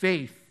the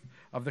faith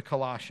of the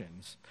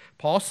Colossians.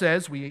 Paul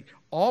says, "We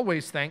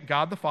always thank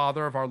God the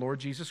Father of our Lord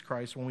Jesus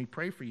Christ when we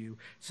pray for you,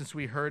 since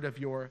we heard of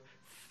your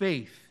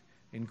faith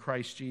in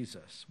Christ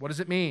Jesus." What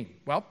does it mean?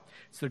 Well,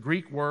 it's the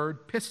Greek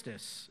word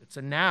pistis. It's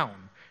a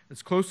noun.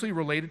 It's closely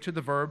related to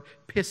the verb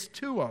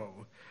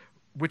pistuo,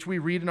 which we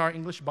read in our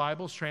English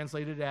Bibles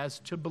translated as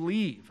to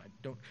believe. I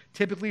don't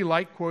typically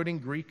like quoting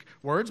Greek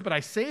words, but I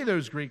say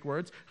those Greek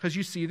words because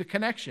you see the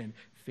connection.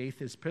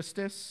 Faith is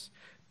pistis.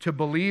 To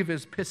believe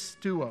is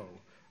pistuo.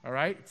 All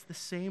right? It's the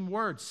same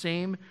word,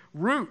 same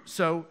root.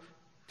 So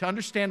to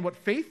understand what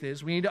faith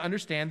is, we need to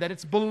understand that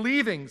it's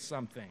believing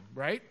something,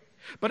 right?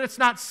 But it's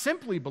not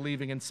simply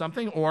believing in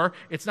something, or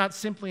it's not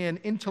simply an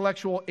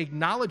intellectual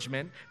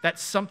acknowledgement that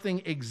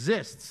something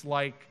exists,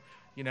 like,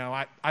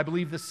 I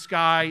believe the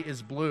sky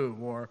is blue,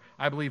 or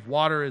I believe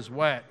water is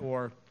wet,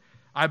 or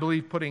I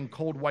believe putting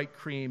cold white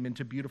cream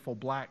into beautiful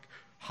black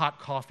hot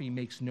coffee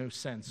makes no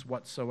sense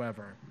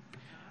whatsoever.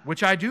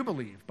 Which I do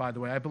believe, by the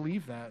way. I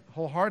believe that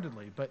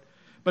wholeheartedly.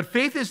 But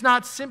faith is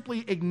not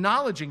simply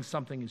acknowledging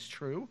something is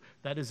true.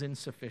 That is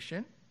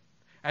insufficient.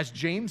 As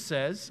James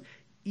says,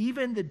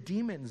 even the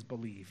demons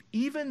believe.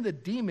 Even the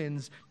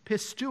demons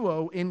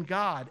pistuo in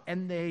God,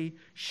 and they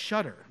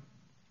shudder.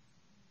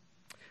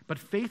 But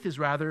faith is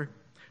rather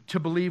to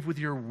believe with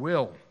your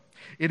will.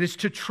 It is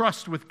to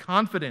trust with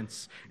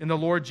confidence in the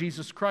Lord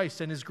Jesus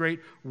Christ and his great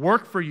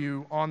work for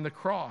you on the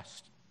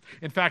cross.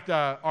 In fact,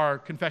 our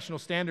confessional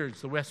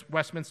standards, the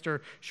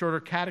Westminster Shorter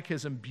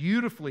Catechism,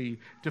 beautifully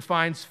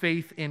defines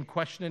faith in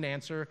question and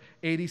answer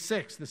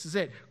 86. This is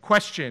it.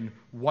 Question,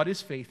 what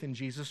is faith in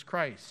Jesus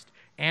Christ?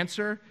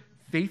 Answer,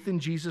 faith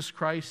in Jesus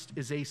Christ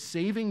is a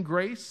saving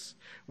grace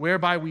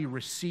whereby we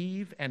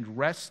receive and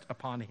rest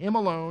upon him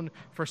alone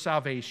for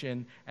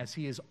salvation as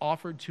he is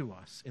offered to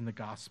us in the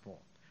gospel.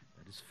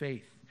 That is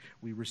faith.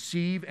 We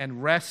receive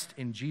and rest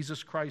in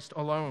Jesus Christ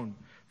alone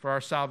for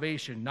our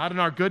salvation, not in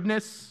our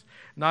goodness,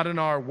 not in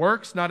our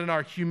works, not in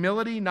our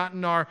humility, not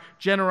in our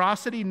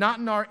generosity, not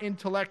in our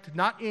intellect,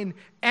 not in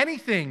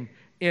anything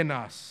in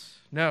us.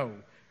 No,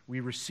 we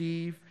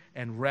receive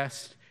and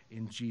rest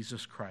in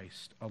Jesus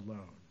Christ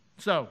alone.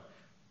 So,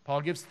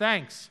 Paul gives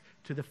thanks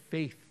to the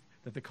faith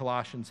that the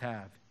Colossians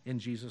have in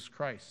Jesus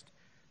Christ.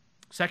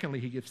 Secondly,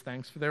 he gives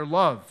thanks for their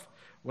love.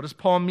 What does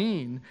Paul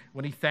mean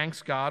when he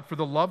thanks God for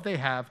the love they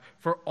have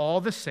for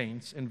all the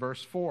saints in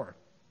verse 4?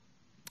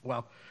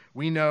 Well,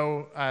 we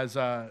know, as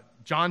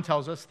John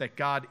tells us, that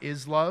God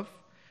is love.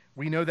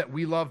 We know that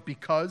we love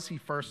because he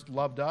first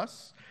loved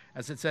us.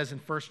 As it says in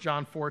 1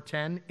 John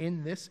 4:10,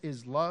 in this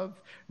is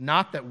love,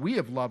 not that we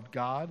have loved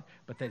God,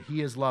 but that he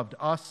has loved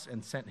us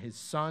and sent his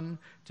Son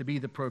to be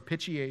the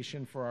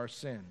propitiation for our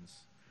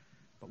sins.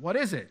 But what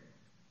is it?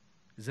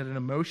 Is it an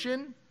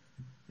emotion?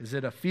 Is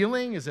it a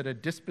feeling? Is it a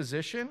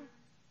disposition?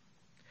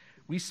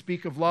 We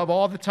speak of love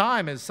all the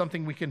time as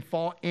something we can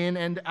fall in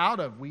and out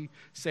of. We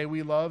say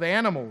we love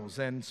animals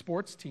and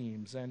sports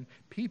teams and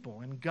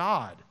people and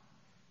God.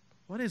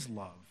 What is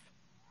love?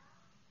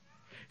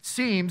 It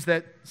seems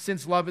that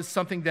since love is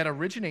something that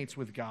originates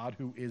with God,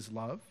 who is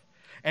love,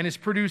 and is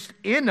produced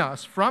in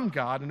us from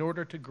God, in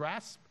order to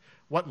grasp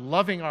what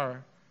loving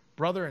our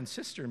brother and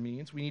sister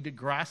means, we need to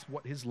grasp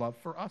what his love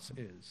for us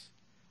is.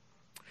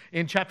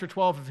 In chapter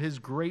 12 of his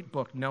great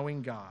book,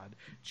 Knowing God,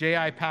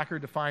 J.I. Packer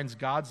defines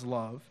God's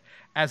love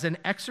as an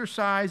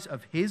exercise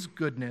of his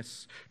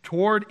goodness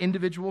toward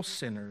individual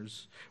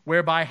sinners,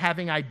 whereby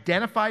having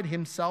identified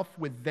himself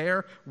with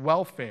their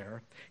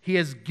welfare, he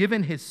has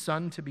given his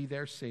Son to be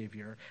their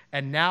Savior,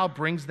 and now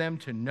brings them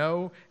to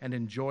know and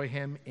enjoy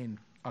him in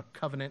a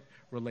covenant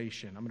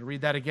relation. I'm going to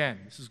read that again.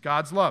 This is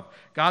God's love.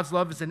 God's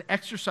love is an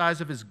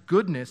exercise of his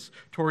goodness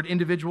toward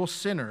individual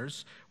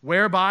sinners,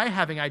 whereby,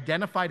 having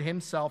identified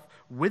himself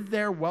with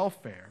their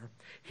welfare,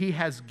 he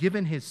has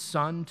given his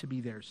Son to be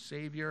their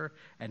Savior,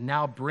 and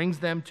now brings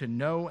them to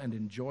know and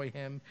enjoy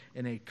him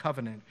in a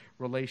covenant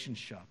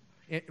relationship.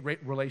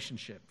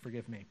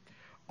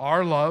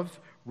 Our love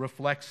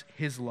reflects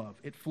his love.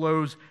 It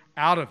flows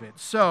out of it.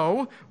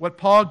 So, what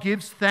Paul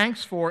gives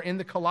thanks for in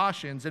the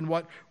Colossians, and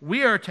what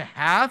we are to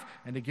have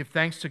and to give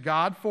thanks to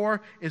God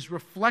for, is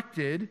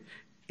reflected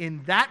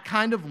in that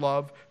kind of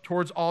love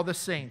towards all the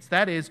saints.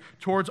 That is,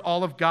 towards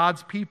all of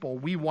God's people.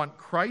 We want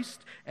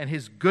Christ and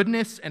his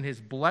goodness and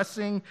his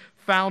blessing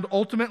found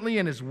ultimately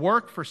in his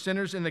work for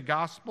sinners in the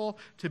gospel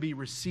to be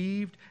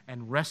received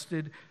and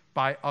rested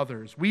by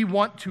others. We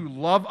want to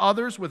love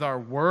others with our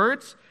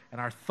words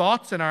and our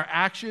thoughts and our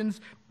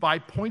actions by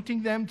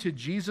pointing them to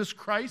Jesus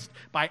Christ,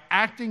 by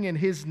acting in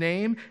his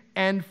name,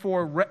 and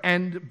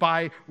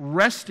by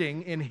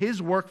resting in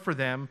his work for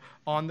them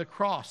on the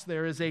cross.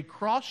 There is a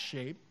cross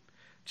shape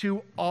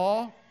to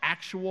all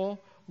actual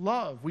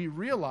love. We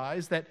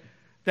realize that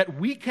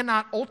we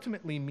cannot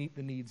ultimately meet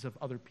the needs of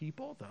other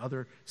people, the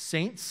other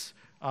saints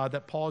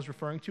that Paul is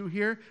referring to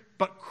here,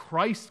 but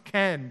Christ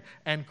can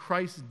and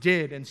Christ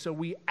did, and so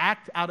we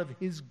act out of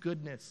his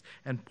goodness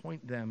and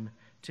point them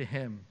to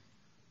him.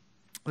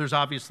 There's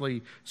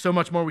obviously so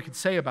much more we could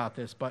say about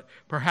this, but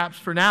perhaps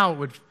for now it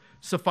would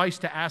suffice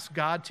to ask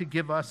God to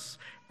give us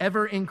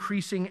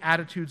ever-increasing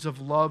attitudes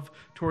of love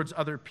towards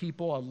other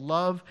people, a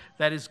love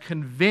that is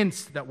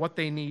convinced that what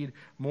they need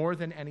more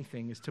than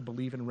anything is to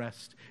believe and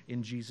rest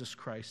in Jesus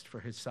Christ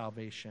for his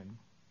salvation.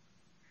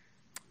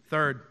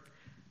 Third,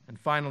 and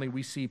finally,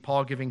 we see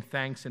Paul giving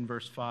thanks in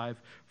verse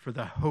 5 for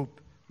the hope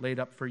laid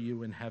up for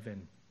you in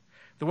heaven.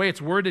 The way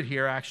it's worded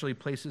here actually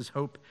places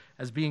hope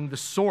as being the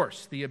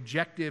source, the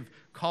objective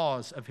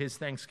cause of his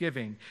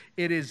thanksgiving.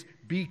 It is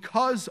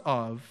because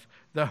of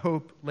the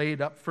hope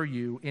laid up for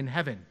you in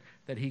heaven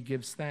that he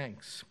gives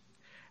thanks.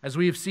 As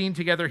we have seen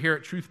together here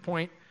at Truth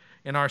Point,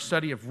 in our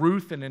study of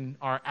Ruth and in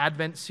our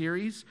Advent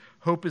series,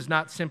 hope is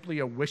not simply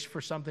a wish for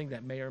something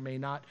that may or may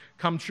not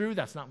come true.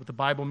 That's not what the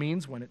Bible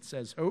means when it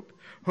says hope.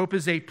 Hope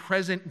is a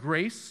present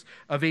grace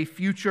of a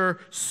future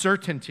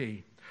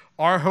certainty.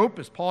 Our hope,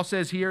 as Paul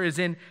says here, is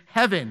in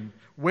heaven,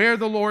 where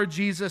the Lord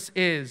Jesus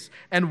is.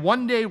 And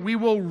one day we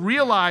will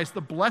realize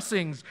the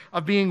blessings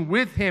of being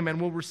with him and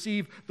will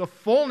receive the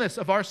fullness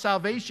of our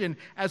salvation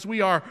as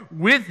we are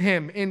with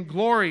him in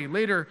glory.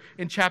 Later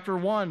in chapter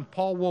 1,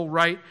 Paul will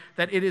write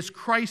that it is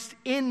Christ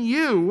in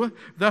you,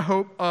 the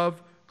hope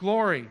of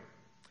glory.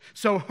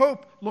 So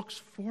hope looks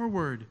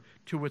forward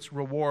to its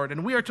reward,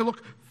 and we are to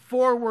look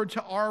forward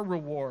to our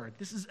reward.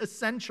 This is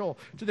essential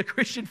to the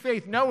Christian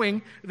faith,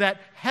 knowing that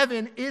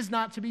heaven is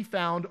not to be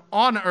found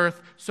on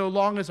earth so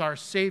long as our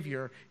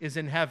Savior is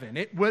in heaven.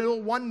 It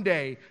will one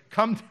day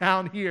come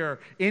down here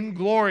in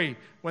glory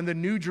when the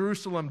New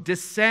Jerusalem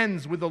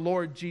descends with the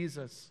Lord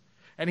Jesus,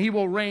 and he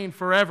will reign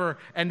forever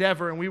and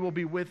ever, and we will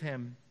be with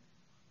him.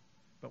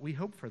 But we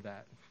hope for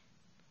that.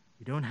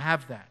 We don't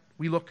have that.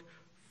 We look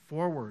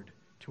forward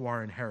to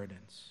our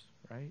inheritance,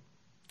 right?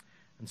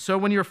 And so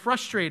when you're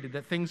frustrated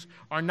that things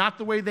are not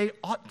the way they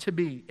ought to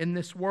be in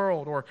this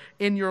world or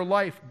in your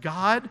life,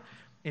 God,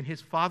 in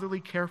his fatherly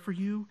care for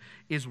you,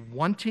 is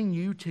wanting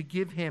you to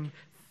give him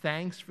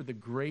thanks for the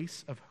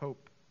grace of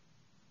hope,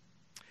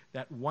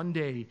 that one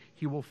day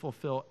he will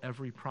fulfill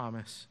every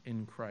promise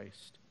in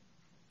Christ.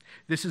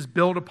 This is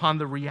built upon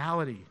the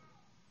reality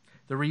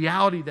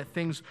that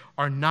things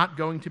are not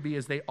going to be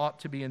as they ought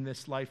to be in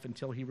this life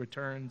until he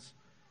returns,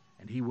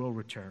 and he will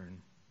return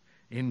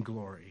in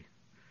glory.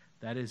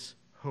 That is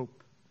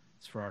hope.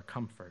 It's for our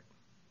comfort.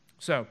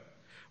 So,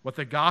 what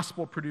the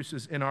gospel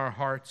produces in our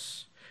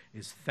hearts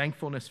is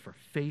thankfulness for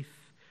faith,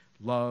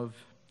 love,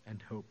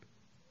 and hope.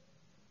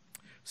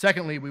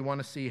 Secondly, we want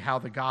to see how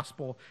the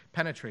gospel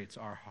penetrates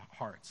our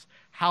hearts,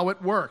 how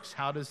it works.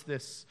 How does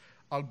this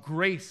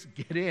grace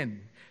get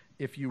in,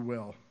 if you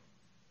will?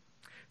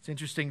 It's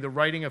interesting, the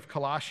writing of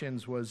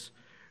Colossians was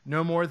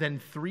no more than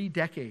 3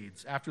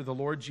 decades after the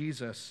Lord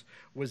Jesus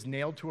was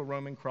nailed to a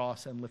Roman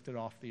cross and lifted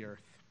off the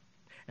earth.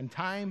 And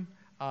time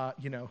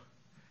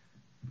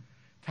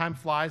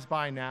flies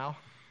by now,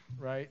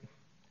 right?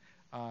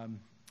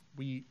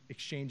 We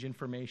exchange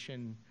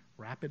information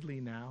rapidly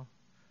now.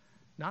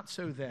 Not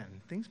so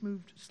then. Things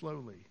moved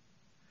slowly.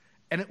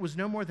 And it was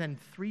no more than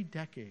 3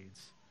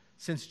 decades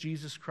since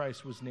Jesus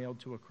Christ was nailed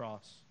to a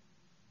cross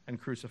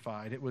and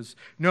crucified. It was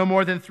no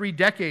more than 3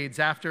 decades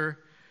after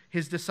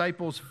his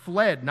disciples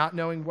fled, not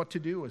knowing what to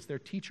do as their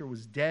teacher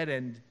was dead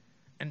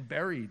and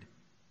buried.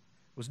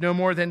 It was no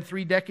more than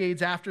 3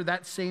 decades after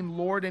that same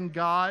Lord and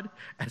God,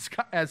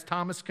 as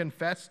Thomas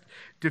confessed,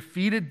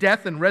 defeated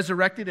death and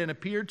resurrected and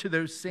appeared to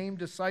those same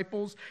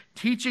disciples,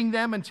 teaching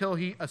them until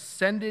he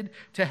ascended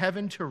to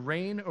heaven to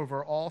reign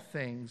over all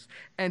things.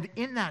 And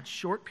in that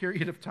short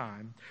period of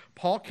time,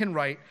 Paul can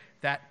write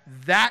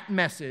that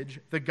message,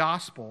 the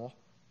gospel,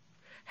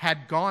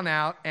 had gone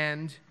out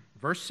and,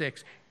 verse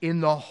 6, in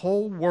the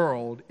whole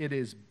world it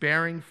is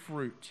bearing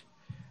fruit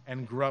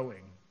and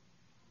growing.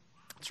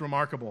 It's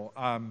remarkable.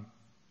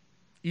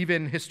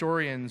 Even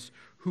historians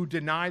who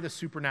deny the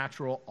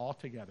supernatural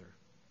altogether,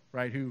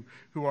 right, who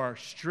are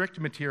strict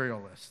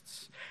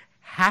materialists,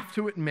 have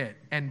to admit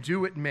and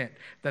do admit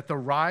that the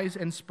rise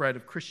and spread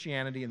of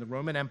Christianity in the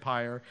Roman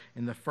Empire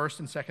in the 1st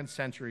and 2nd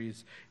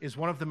centuries is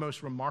one of the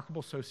most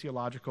remarkable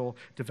sociological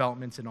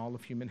developments in all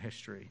of human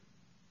history.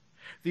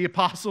 The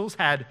apostles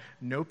had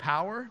no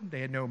power, they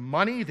had no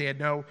money, they had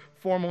no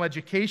formal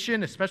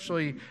education,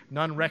 especially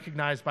none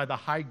recognized by the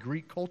high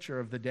Greek culture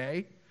of the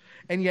day.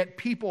 And yet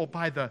people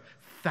by the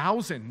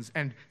thousands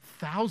and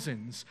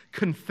thousands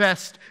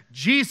confessed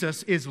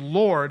Jesus is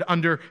Lord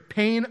under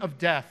pain of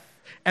death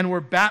and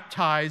were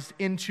baptized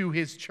into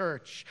his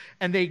church.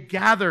 And they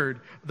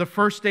gathered the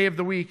first day of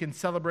the week in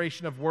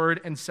celebration of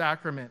word and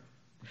sacrament.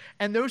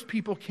 And those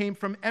people came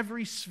from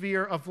every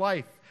sphere of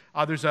life.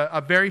 There's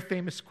a very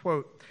famous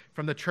quote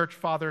from the church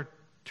father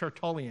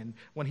Tertullian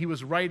when he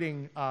was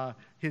writing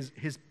his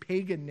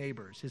pagan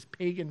neighbors, his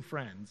pagan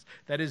friends,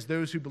 that is,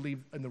 those who believe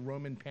in the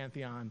Roman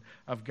pantheon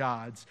of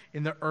gods,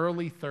 in the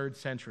early 3rd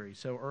century.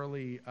 So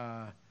early,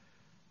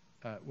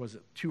 was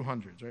it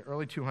 200s, right?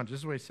 Early 200s. This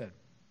is what he said.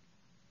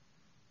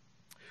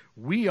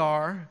 We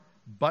are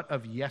but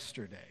of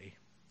yesterday,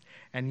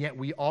 and yet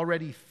we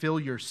already fill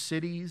your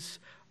cities,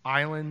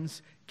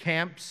 islands,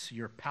 camps,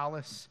 your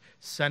palace,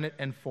 senate,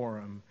 and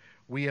forum.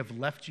 We have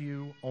left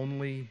you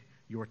only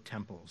your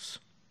temples.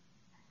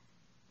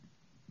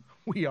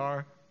 We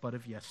are but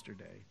of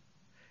yesterday,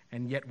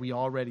 and yet we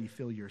already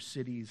fill your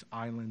cities,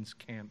 islands,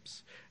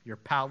 camps, your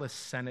palace,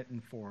 senate,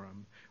 and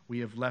forum. We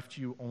have left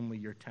you only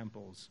your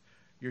temples.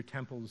 Your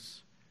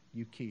temples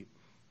you keep.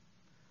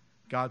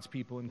 God's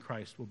people in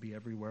Christ will be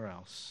everywhere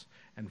else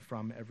and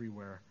from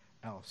everywhere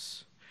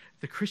else.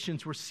 The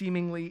Christians were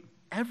seemingly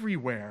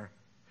everywhere,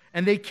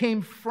 and they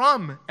came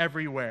from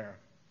everywhere.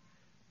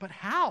 But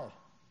how?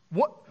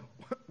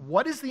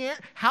 What is the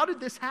answer? How did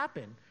this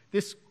happen?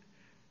 This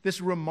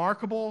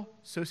remarkable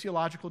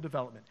sociological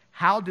development.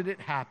 How did it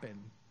happen?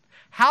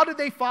 How did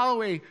they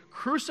follow a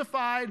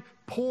crucified,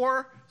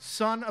 poor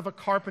son of a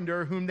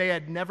carpenter whom they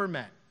had never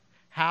met?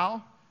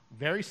 How?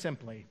 Very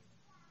simply,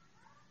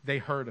 they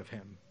heard of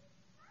him.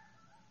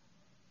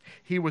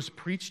 He was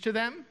preached to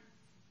them,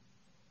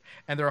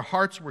 and their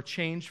hearts were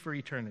changed for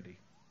eternity.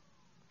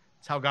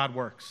 That's how God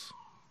works.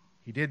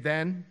 He did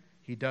then,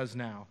 he does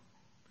now.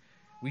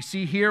 We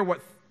see here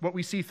what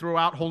we see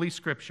throughout Holy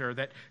Scripture,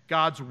 that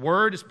God's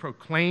word is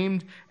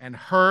proclaimed and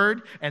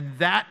heard, and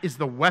that is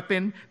the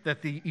weapon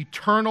that the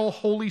eternal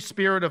Holy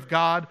Spirit of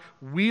God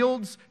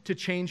wields to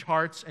change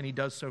hearts, and he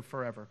does so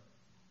forever.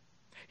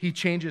 He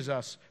changes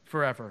us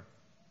forever.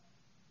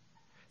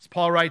 As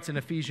Paul writes in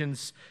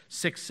Ephesians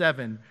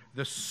 6:7,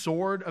 the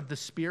sword of the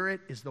Spirit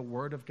is the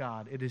word of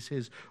God. It is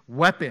his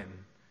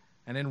weapon.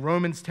 And in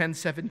Romans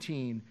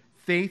 10:17,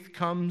 faith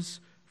comes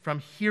from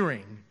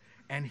hearing,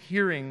 and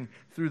hearing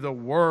through the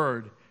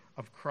word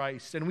of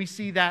Christ. And we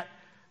see that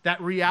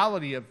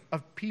reality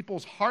of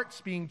people's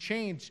hearts being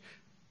changed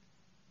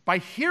by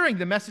hearing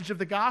the message of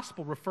the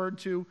gospel referred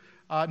to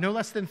no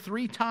less than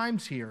 3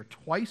 times here,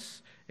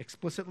 twice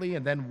explicitly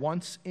and then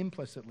once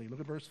implicitly. Look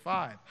at verse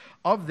 5.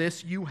 Of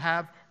this you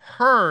have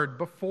heard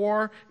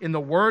before in the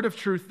word of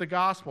truth, the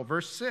gospel.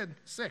 Verse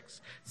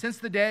 6. Since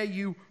the day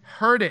you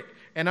heard it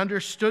and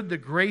understood the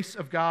grace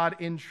of God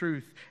in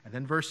truth. And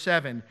then verse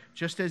 7.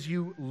 Just as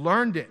you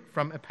learned it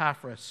from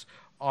Epaphras,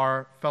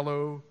 our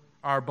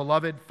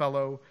beloved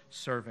fellow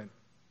servant.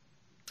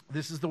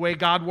 This is the way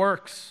God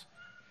works.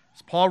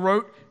 As Paul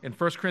wrote in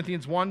 1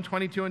 Corinthians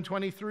 1:22 and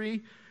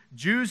 23,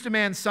 Jews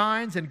demand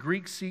signs and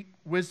Greeks seek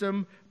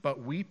wisdom,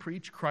 but we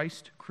preach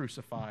Christ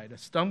crucified, a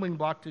stumbling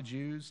block to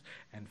Jews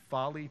and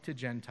folly to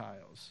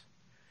Gentiles.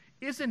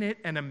 Isn't it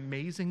an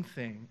amazing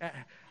thing?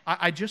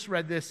 I just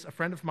read this. A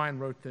friend of mine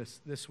wrote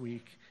this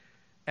week,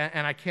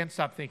 and I can't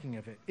stop thinking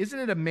of it. Isn't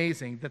it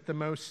amazing that the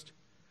most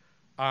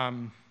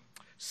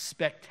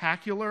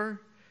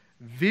spectacular,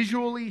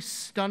 visually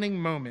stunning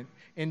moment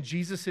in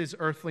Jesus'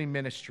 earthly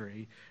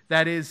ministry,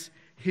 that is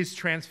his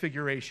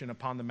transfiguration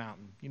upon the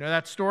mountain. You know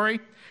that story?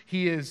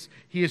 He is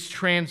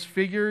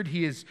transfigured.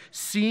 He is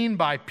seen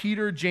by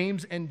Peter,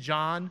 James, and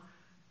John,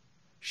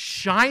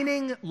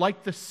 shining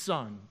like the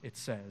sun, it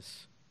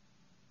says.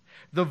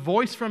 The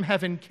voice from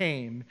heaven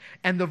came,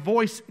 and the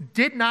voice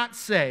did not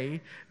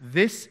say,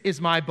 "This is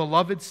my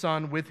beloved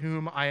Son with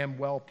whom I am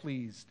well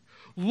pleased.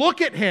 Look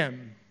at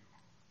him."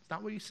 It's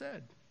not what he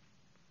said.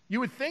 You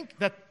would think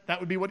that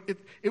would be what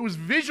it was.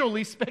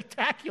 Visually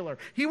spectacular.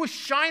 He was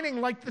shining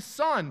like the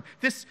sun.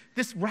 This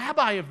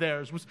rabbi of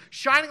theirs was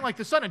shining like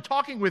the sun and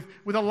talking with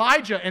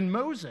Elijah and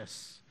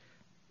Moses.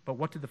 But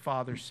what did the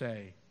Father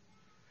say?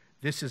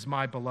 "This is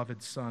my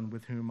beloved Son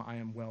with whom I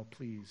am well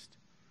pleased.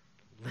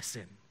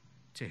 Listen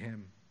to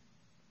him."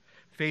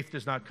 Faith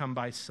does not come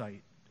by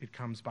sight. It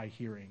comes by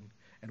hearing.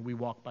 And we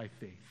walk by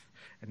faith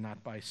and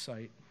not by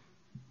sight.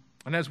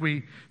 And as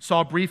we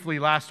saw briefly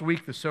last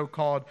week, the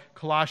so-called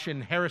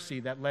Colossian heresy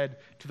that led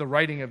to the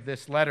writing of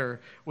this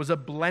letter was a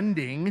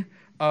blending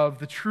of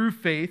the true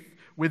faith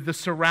with the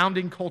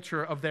surrounding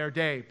culture of their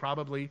day,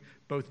 probably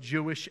both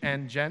Jewish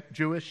and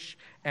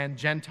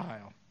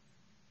Gentile.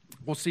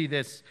 We'll see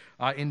this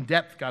in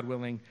depth, God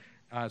willing,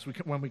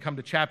 when we come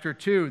to chapter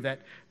 2,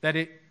 that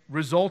it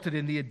resulted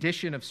in the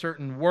addition of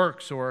certain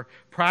works or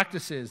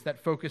practices that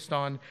focused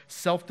on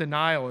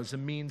self-denial as a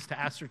means to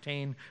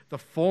ascertain the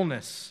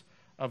fullness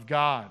of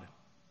God.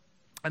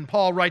 And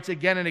Paul writes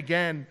again and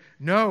again,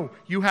 no,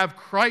 you have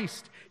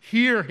Christ.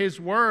 Hear his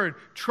word.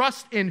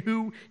 Trust in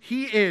who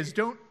he is.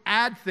 Don't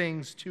add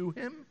things to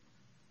him.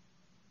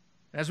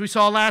 As we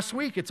saw last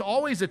week, it's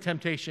always a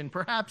temptation,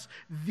 perhaps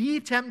the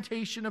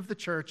temptation of the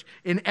church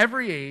in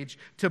every age,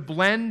 to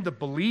blend the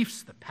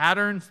beliefs, the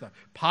patterns, the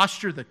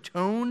posture, the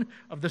tone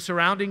of the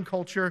surrounding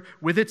culture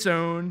with its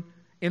own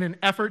in an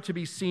effort to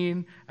be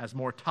seen as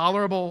more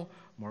tolerable,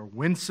 more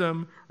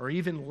winsome, or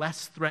even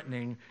less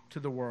threatening to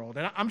the world.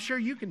 And I'm sure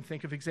you can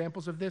think of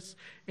examples of this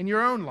in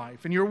your own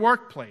life, in your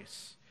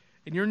workplace,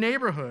 in your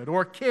neighborhood,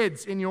 or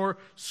kids in your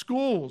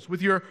schools,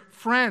 with your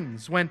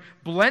friends, when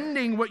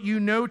blending what you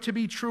know to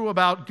be true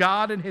about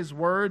God and his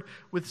word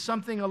with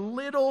something a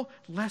little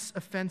less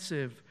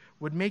offensive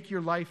would make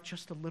your life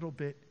just a little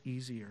bit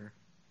easier.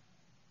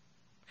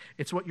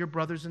 It's what your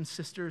brothers and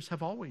sisters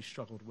have always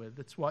struggled with.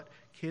 It's what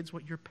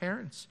your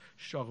parents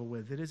struggle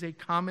with. It is a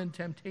common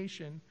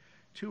temptation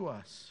to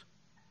us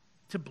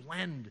to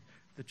blend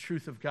the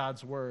truth of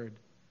God's word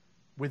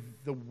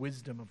with the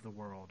wisdom of the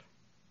world.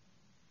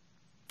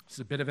 This is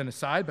a bit of an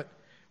aside, but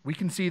we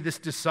can see this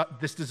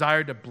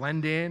desire to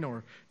blend in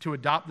or to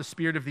adopt the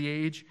spirit of the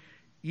age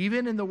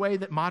even in the way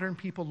that modern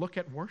people look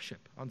at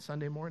worship on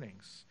Sunday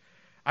mornings.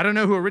 I don't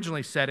know who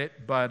originally said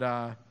it,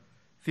 but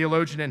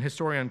theologian and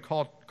historian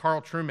Carl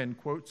Trueman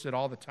quotes it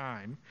all the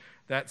time,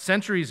 that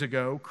centuries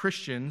ago,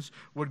 Christians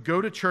would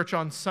go to church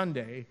on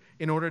Sunday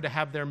in order to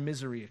have their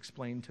misery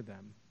explained to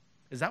them.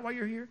 Is that why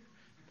you're here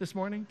this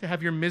morning? To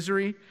have your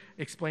misery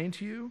explained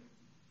to you?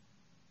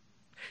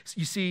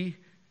 You see,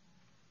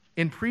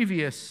 in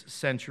previous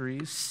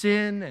centuries,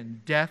 sin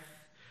and death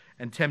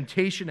and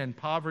temptation and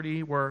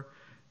poverty were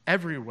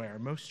everywhere.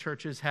 Most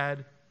churches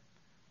had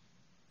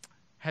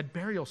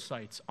burial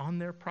sites on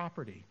their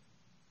property.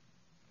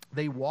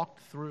 They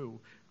walked through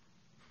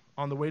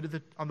on the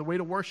way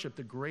to worship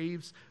the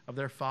graves of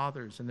their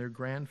fathers and their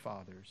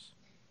grandfathers.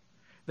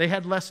 They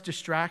had less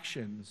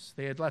distractions.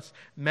 They had less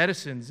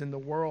medicines in the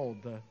world.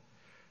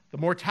 The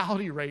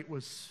mortality rate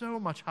was so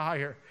much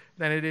higher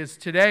than it is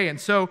today. And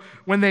so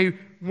when they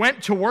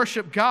went to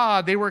worship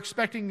God, they were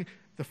expecting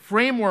the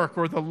framework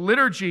or the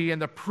liturgy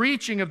and the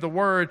preaching of the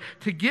word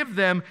to give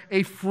them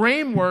a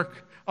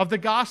framework of the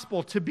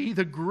gospel to be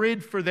the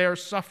grid for their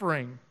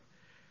suffering.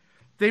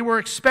 They were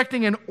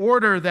expecting an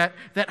order that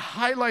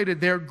highlighted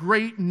their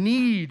great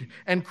need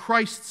and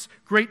Christ's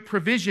great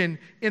provision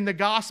in the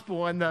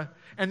gospel and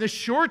the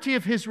surety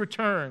of his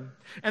return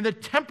and the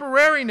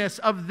temporariness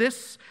of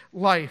this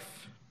life.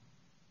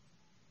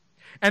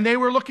 And they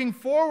were looking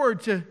forward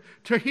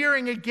to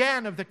hearing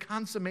again of the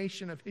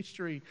consummation of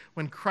history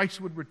when Christ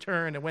would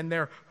return and when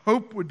their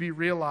hope would be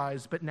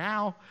realized. But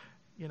now,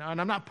 and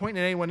I'm not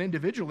pointing at anyone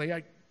individually,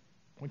 I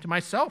point to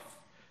myself.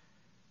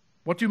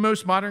 What do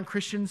most modern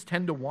Christians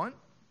tend to want?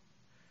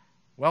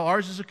 Well,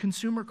 ours is a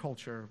consumer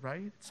culture,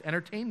 right? It's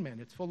entertainment.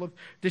 It's full of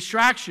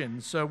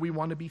distractions. So we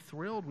want to be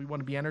thrilled. We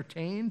want to be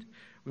entertained.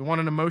 We want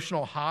an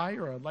emotional high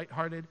or a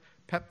lighthearted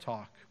pep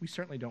talk. We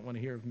certainly don't want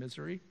to hear of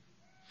misery,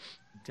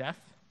 death.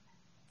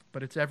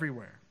 But it's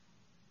everywhere.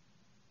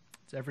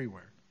 It's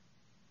everywhere.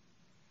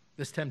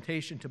 This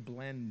temptation to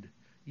blend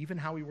even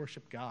how we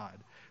worship God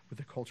with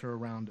the culture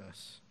around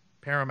us.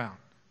 Paramount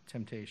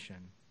temptation.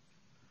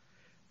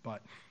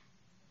 But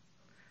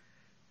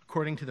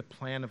according to the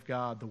plan of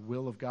God, the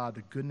will of God,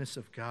 the goodness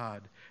of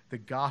God, the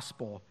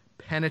gospel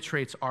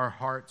penetrates our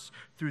hearts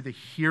through the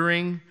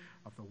hearing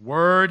of the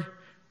word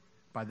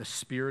by the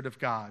Spirit of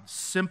God.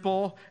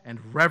 Simple and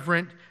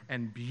reverent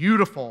and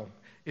beautiful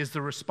is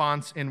the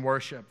response in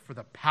worship, for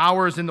the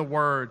power is in the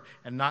word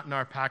and not in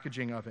our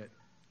packaging of it.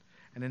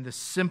 And in the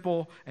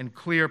simple and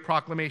clear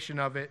proclamation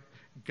of it,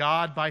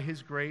 God, by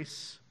his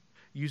grace,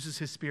 uses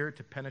his Spirit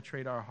to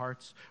penetrate our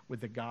hearts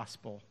with the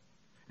gospel.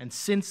 And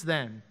since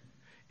then,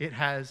 it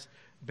has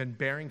been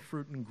bearing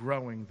fruit and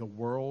growing the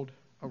world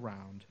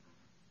around.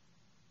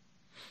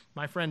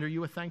 My friend, are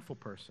you a thankful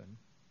person?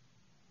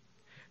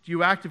 Do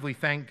you actively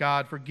thank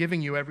God for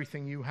giving you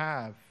everything you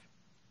have?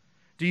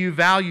 Do you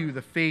value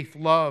the faith,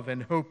 love,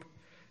 and hope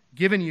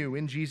given you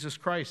in Jesus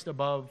Christ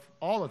above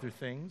all other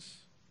things?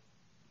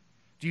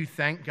 Do you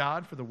thank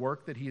God for the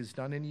work that he has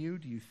done in you?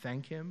 Do you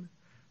thank him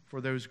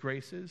for those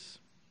graces?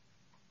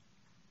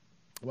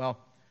 Well,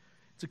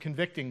 it's a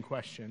convicting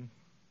question,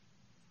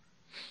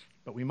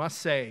 but we must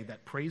say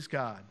that praise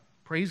God,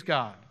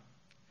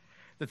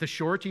 that the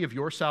surety of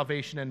your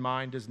salvation and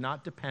mine does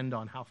not depend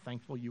on how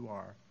thankful you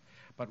are,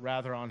 but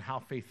rather on how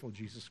faithful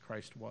Jesus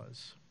Christ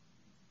was.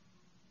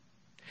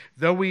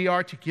 Though we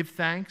are to give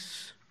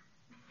thanks,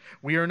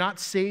 we are not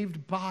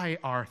saved by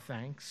our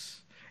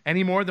thanks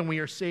any more than we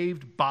are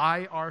saved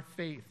by our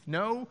faith.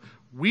 No,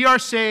 we are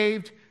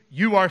saved,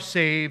 you are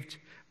saved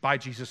by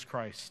Jesus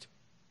Christ.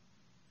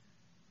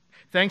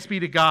 Thanks be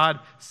to God,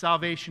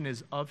 salvation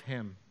is of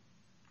him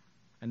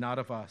and not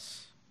of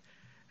us.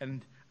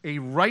 And a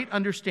right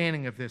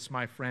understanding of this,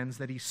 my friends,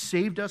 that he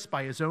saved us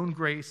by his own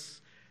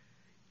grace,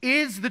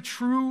 is the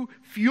true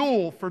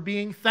fuel for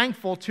being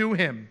thankful to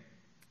him.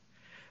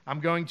 I'm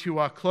going to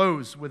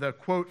close with a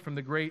quote from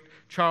the great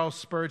Charles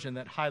Spurgeon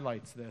that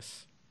highlights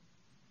this.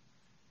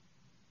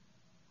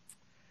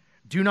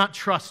 Do not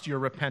trust your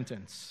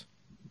repentance.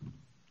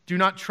 Do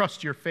not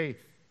trust your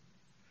faith.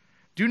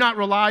 Do not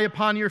rely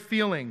upon your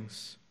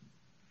feelings.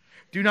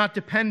 Do not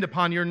depend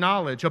upon your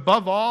knowledge.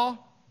 Above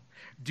all,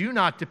 do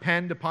not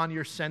depend upon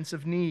your sense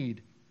of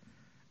need.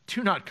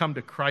 Do not come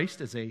to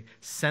Christ as a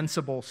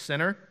sensible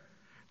sinner.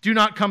 Do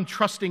not come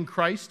trusting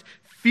Christ,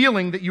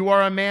 feeling that you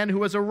are a man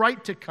who has a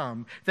right to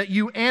come, that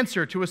you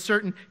answer to a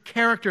certain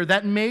character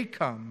that may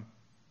come.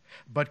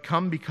 But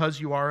come because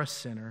you are a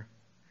sinner,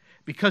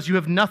 because you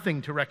have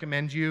nothing to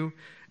recommend you,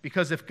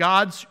 because if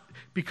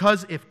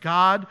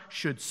God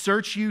should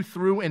search you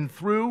through and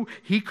through,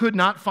 he could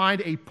not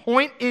find a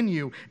point in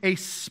you, a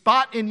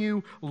spot in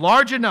you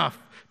large enough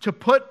to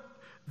put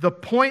the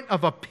point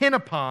of a pin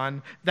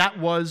upon that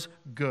was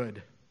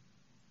good.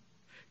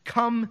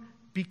 Come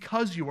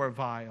because you are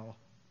vile.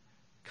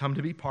 Come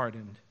to be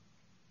pardoned.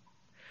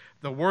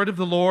 The word of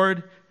the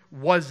Lord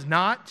was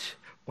not,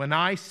 when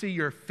I see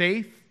your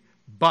faith,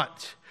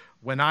 but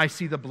when I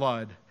see the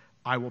blood,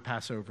 I will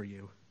pass over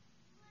you.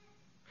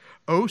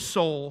 O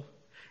soul,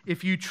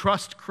 if you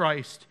trust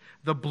Christ,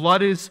 the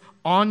blood is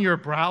on your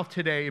brow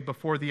today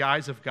before the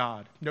eyes of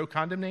God. No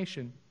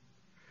condemnation.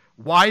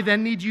 Why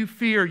then need you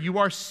fear? You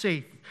are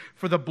safe,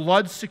 for the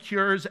blood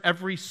secures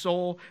every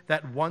soul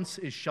that once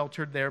is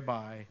sheltered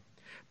thereby.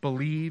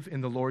 Believe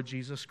in the Lord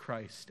Jesus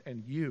Christ,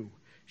 and you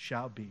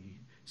shall be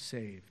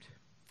saved.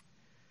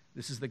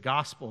 This is the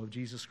gospel of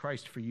Jesus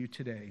Christ for you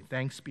today.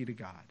 Thanks be to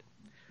God.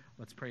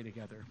 Let's pray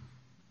together.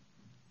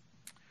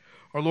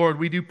 Our Lord,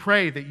 we do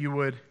pray that you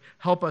would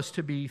help us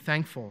to be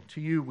thankful to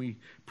you. We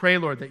pray,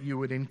 Lord, that you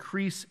would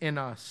increase in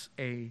us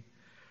a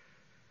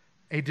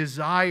a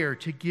desire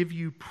to give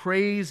you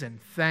praise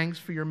and thanks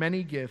for your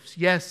many gifts.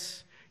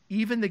 Yes,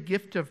 even the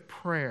gift of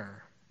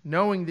prayer,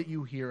 knowing that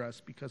you hear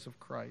us because of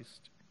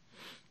Christ.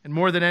 And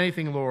more than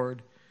anything,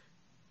 Lord,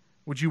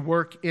 would you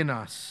work in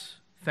us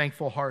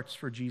thankful hearts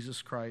for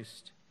Jesus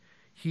Christ,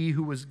 he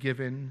who was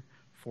given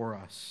for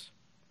us.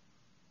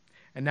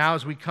 And now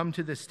as we come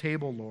to this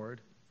table,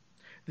 Lord,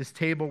 this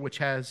table which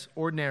has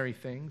ordinary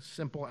things,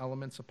 simple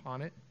elements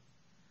upon it,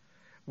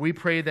 we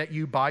pray that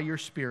you, by your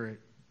Spirit,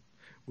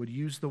 would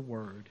use the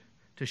word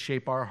to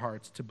shape our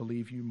hearts to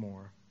believe you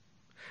more.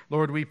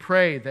 Lord, we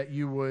pray that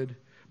you would,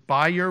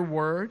 by your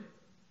word,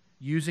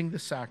 using the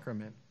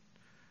sacrament,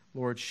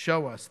 Lord,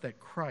 show us that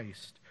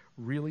Christ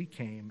really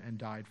came and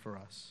died for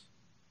us,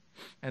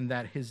 and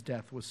that his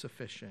death was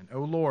sufficient.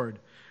 O Lord,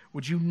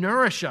 would you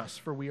nourish us,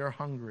 for we are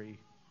hungry?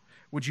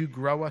 Would you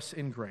grow us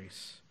in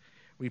grace?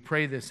 We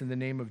pray this in the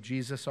name of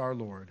Jesus our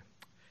Lord.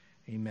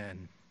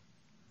 Amen.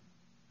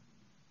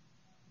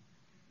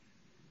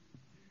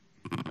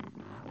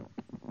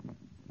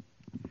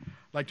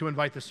 I'd like to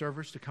invite the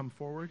servers to come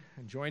forward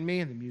and join me,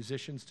 and the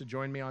musicians to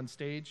join me on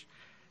stage.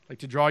 I'd like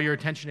to draw your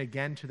attention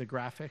again to the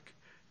graphic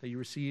that you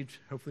received,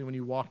 hopefully when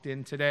you walked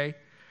in today,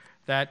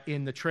 that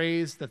in the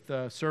trays that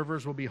the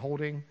servers will be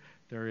holding,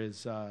 there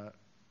is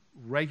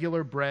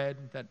regular bread,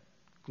 that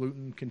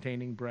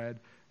gluten-containing bread,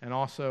 and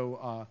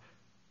also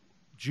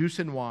juice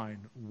and wine,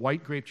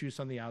 white grape juice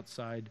on the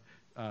outside,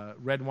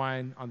 red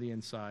wine on the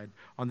inside.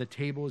 On the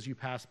table as you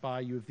pass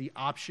by, you have the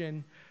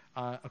option,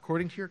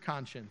 according to your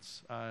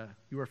conscience,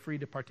 you are free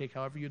to partake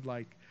however you'd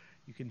like.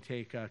 You can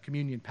take a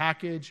communion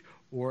package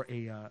or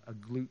a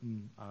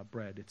gluten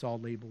bread. It's all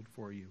labeled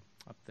for you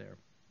up there.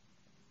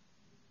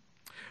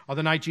 On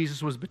the night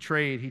Jesus was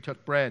betrayed, he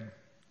took bread,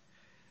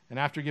 and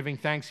after giving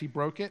thanks, he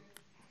broke it,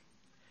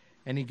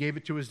 and he gave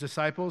it to his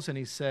disciples, and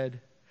he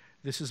said,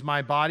 "This is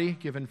my body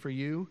given for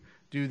you.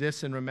 Do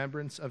this in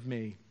remembrance of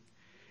me."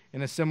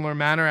 In a similar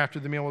manner, after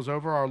the meal was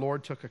over, our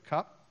Lord took a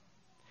cup,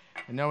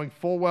 and knowing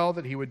full well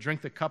that he would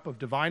drink the cup of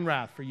divine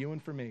wrath for you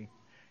and for me,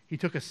 he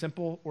took a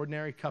simple,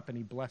 ordinary cup, and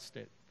he blessed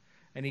it.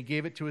 And he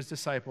gave it to his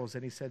disciples,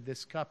 and he said,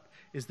 "This cup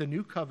is the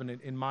new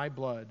covenant in my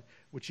blood,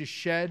 which is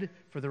shed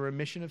for the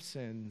remission of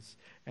sins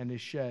and is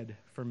shed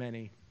for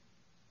many."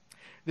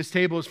 This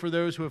table is for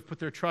those who have put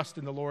their trust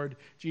in the Lord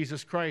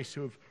Jesus Christ,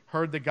 who have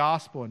heard the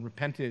gospel and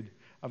repented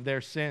of their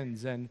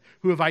sins, and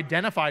who have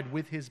identified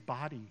with his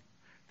body.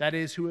 That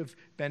is, who have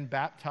been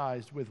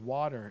baptized with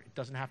water. It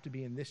doesn't have to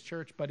be in this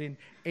church, but in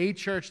a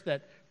church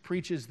that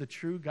preaches the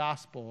true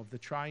gospel of the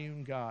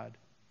triune God.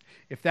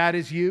 If that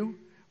is you,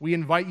 we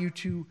invite you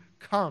to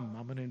come.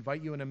 I'm going to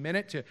invite you in a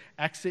minute to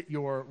exit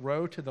your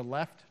row to the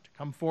left, to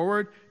come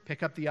forward,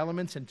 pick up the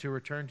elements, and to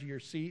return to your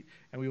seat,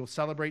 and we will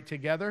celebrate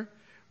together.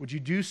 Would you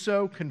do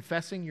so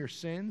confessing your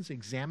sins,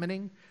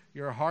 examining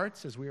your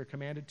hearts as we are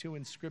commanded to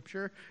in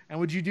Scripture? And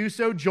would you do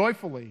so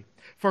joyfully?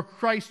 For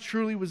Christ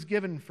truly was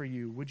given for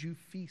you. Would you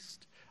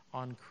feast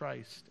on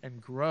Christ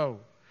and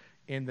grow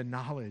in the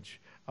knowledge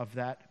of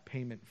that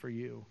payment for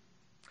you?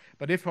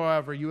 But if,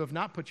 however, you have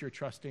not put your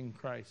trust in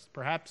Christ,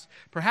 perhaps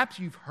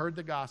you've heard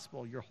the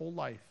gospel your whole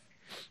life,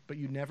 but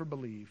you never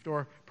believed.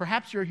 Or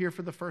perhaps you're here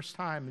for the first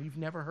time and you've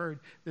never heard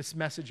this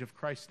message of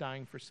Christ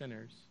dying for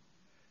sinners.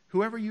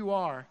 Whoever you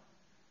are,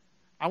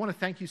 I want to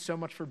thank you so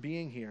much for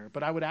being here,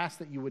 but I would ask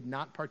that you would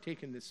not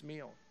partake in this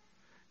meal,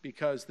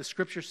 because the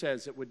Scripture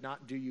says it would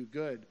not do you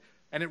good,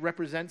 and it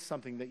represents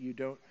something that you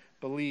don't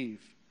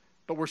believe.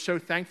 But we're so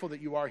thankful that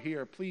you are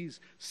here.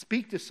 Please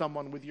speak to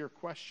someone with your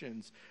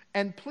questions,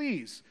 and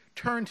please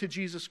turn to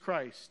Jesus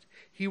Christ.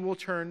 He will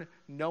turn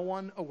no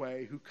one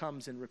away who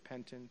comes in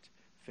repentant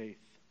faith.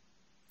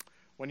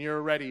 When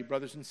you're ready,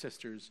 brothers and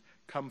sisters,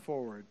 come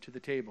forward to the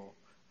table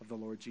of the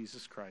Lord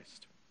Jesus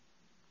Christ.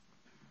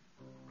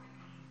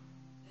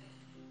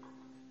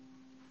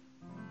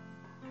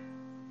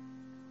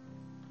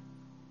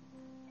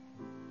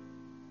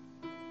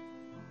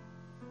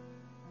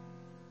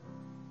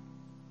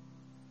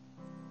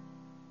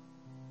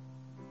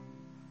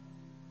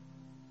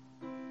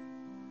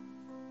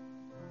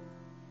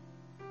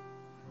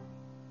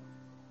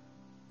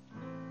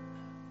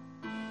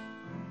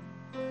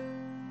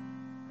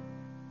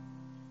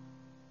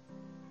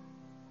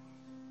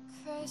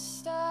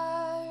 Christ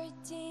our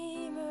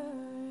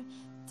Redeemer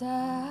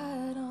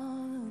died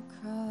on the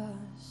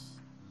cross,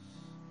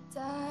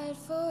 died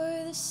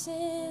for the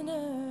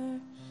sinner,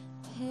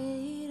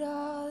 paid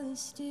all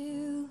his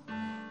due.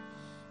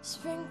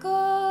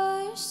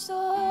 Sprinkle your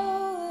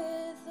soul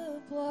with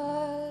the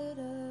blood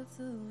of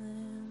the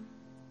Lamb,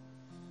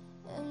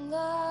 and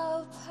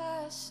I'll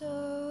pass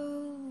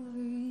over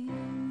you.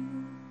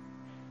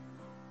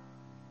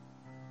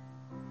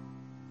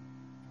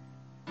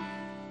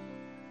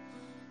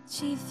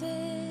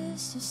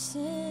 Chiefest of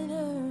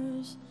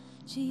sinners,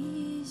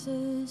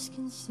 Jesus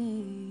can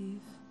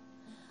save.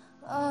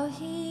 All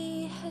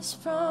he has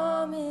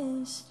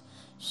promised,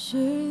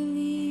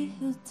 surely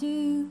he'll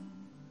do.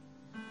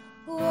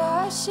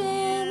 Wash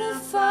in the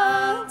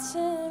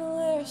fountain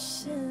where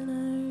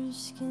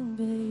sinners can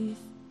bathe,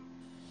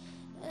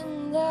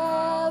 and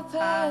I'll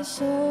pass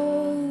pass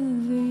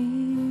over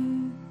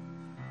you.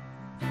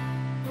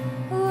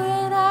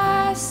 When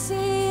I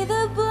see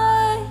the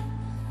blood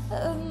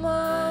of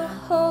my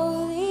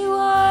Holy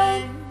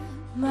One,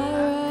 my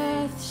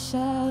wrath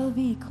shall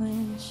be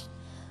quenched,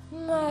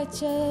 my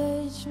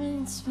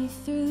judgments be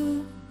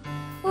through.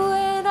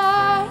 When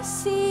I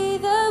see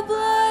the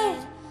blood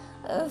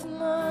of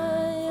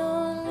my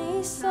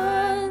only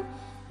Son,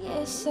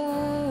 yes, I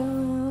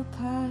will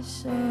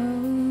pass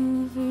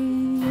over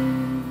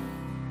you.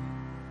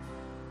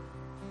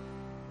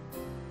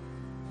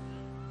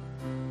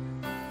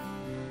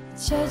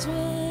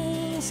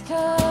 Judgment is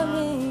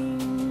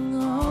coming,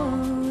 all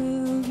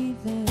will be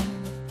there,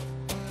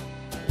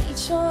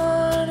 each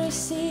one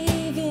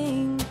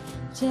receiving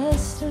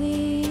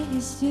justly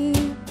his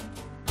due.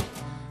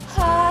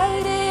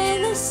 Hide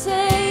in the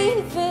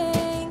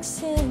saving,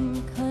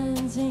 sin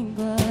cleansing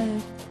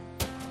blood,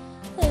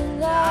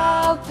 and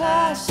I'll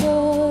pass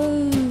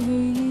over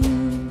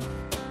you.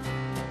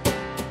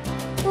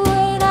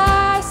 When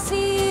I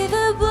see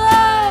the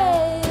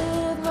blood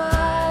of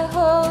my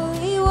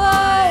Holy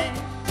One,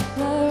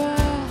 my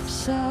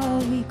wrath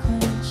shall be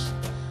quenched,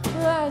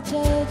 my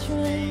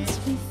judgments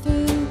be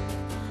through.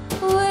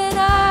 When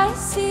I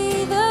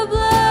see the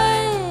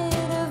blood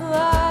of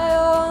my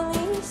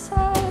only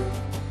Son,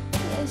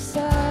 yes,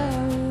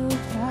 I will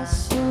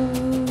pass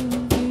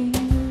over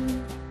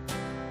you.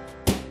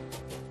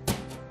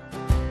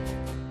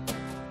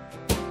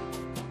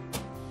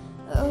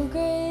 Oh,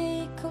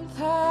 great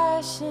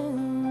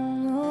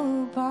compassion,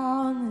 oh,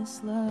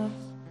 boundless love,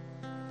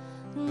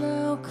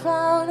 now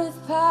crown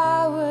with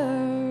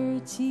power,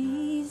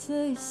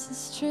 Jesus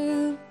is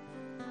true.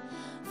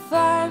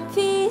 Find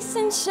peace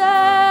and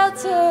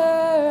shelter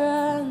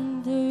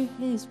under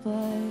his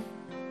blood,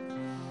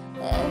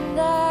 and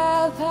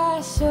I'll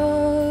pass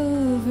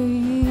over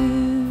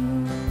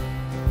you.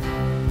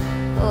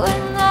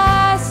 When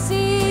I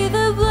see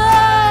the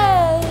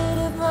blood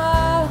of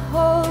my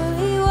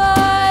Holy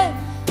One,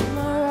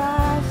 my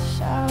wrath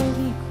shall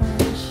be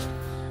quenched,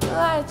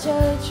 my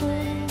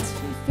judgments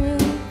be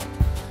through.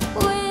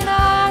 When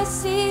I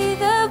see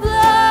the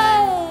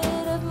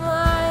blood of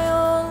my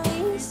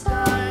only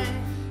Son,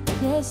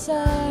 yes,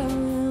 I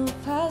will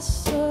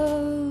pass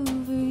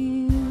over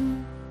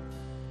you.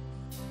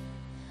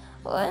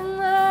 When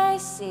I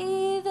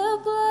see the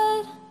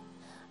blood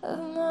of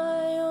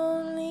my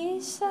only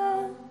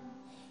Son,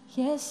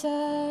 yes,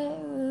 I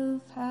will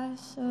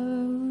pass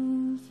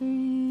over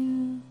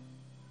you.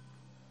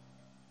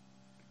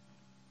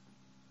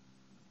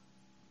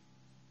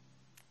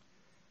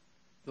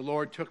 The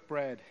Lord took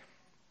bread.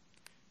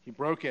 He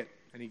broke it,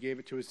 and he gave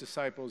it to his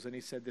disciples, and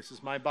he said, "This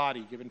is my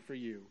body given for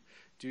you.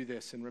 Do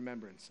this in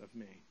remembrance of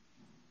me."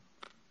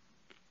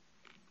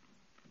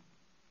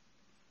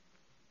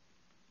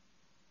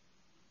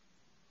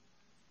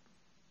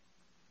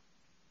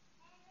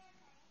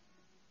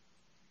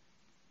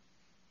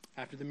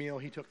 After the meal,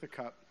 he took the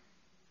cup,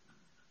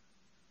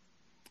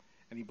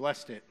 and he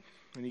blessed it,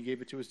 and he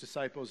gave it to his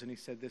disciples, and he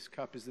said, "This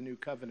cup is the new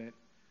covenant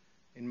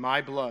in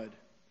my blood,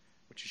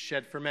 which is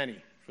shed for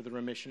many for the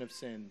remission of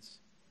sins.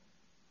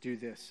 Do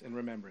this in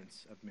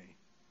remembrance of me."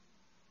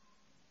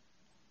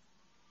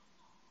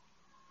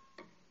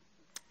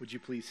 Would you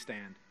please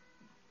stand?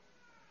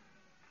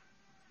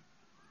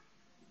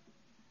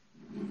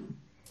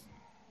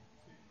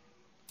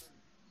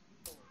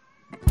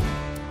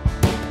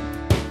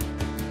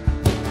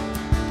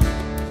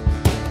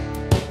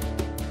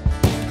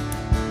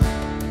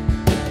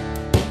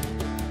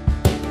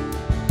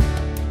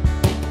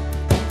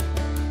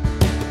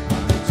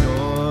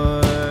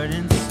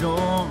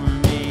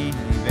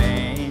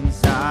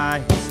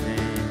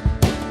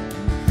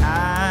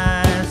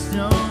 Cast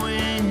a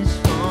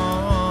wishful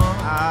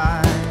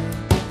eye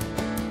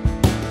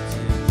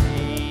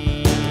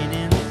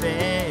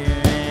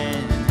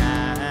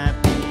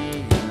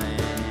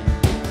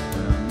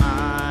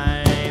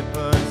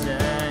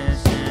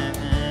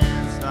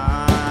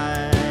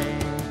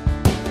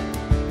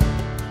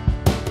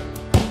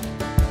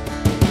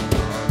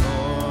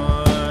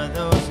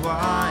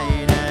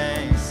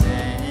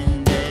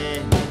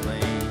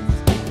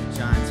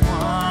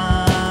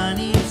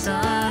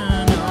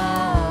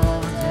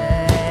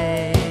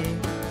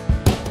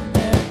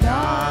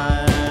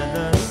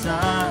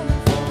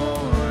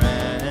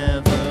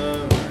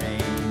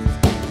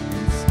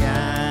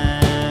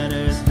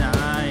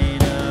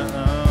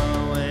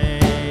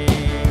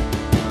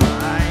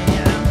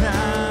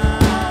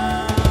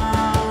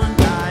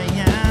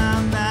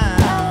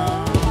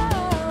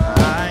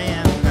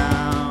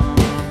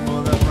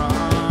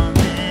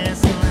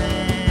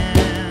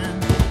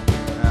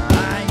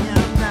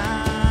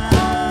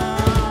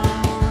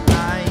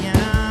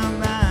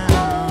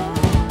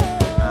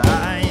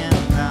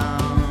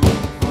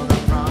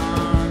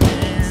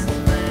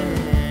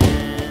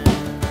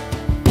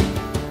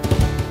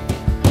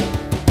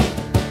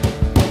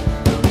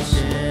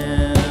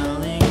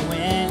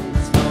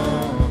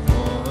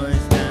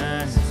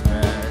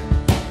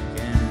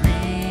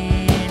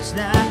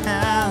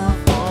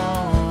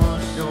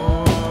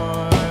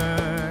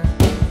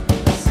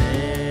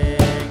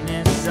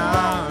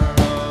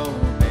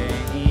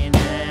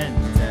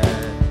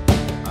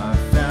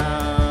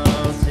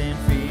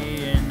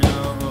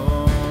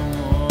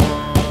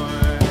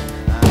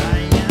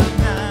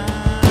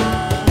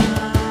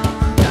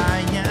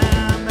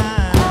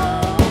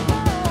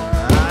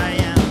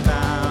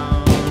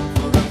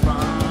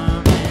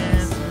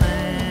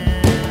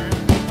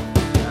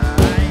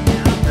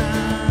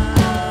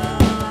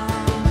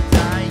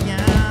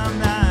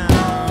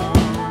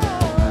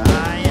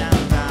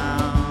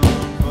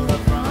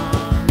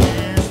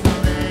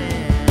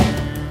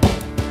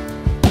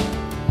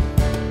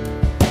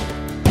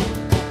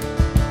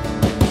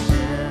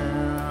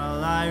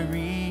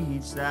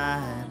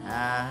that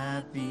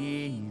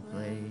happy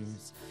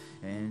place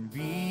and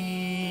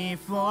be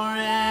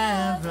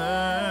forever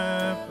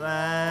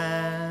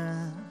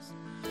blessed.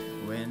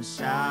 When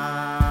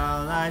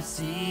shall I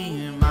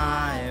see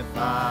my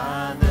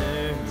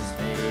Father's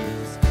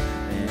face,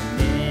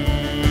 and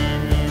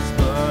in his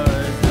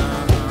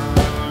bosom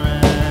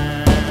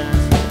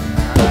rest?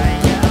 I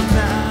am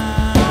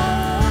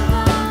bound,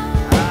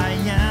 I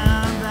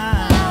am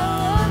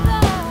bound,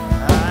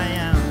 I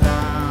am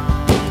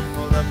bound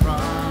for the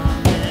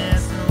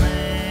promised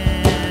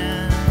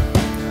land.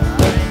 I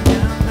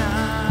am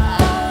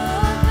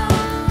bound,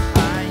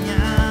 I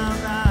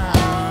am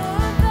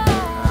bound,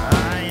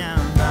 I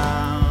am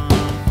bound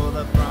for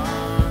the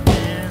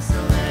promised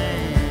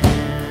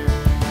land.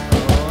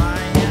 Oh, I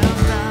am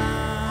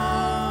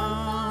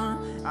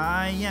bound,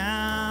 I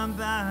am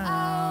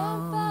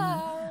bound,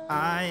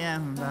 I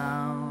am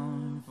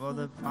bound for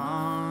the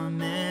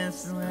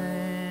promised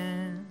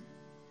land.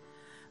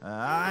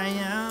 I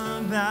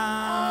am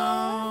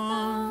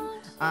bound,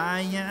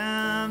 I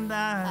am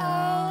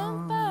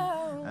bound,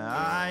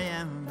 I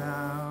am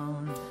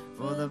bound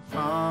for the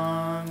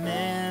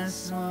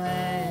promised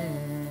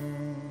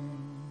land.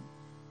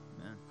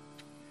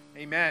 Amen.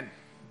 Amen.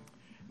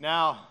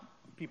 Now,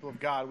 people of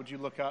God, would you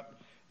look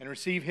up and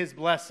receive his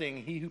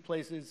blessing, he who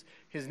places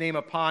his name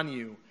upon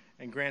you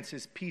and grants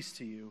his peace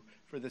to you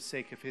for the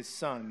sake of his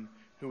Son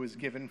who was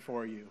given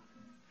for you.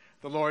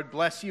 The Lord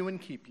bless you and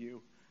keep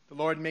you. The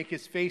Lord make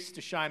his face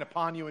to shine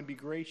upon you and be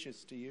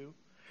gracious to you.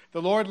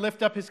 The Lord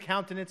lift up his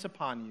countenance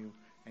upon you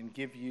and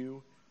give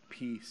you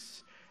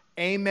peace.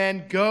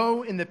 Amen.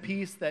 Go in the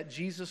peace that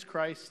Jesus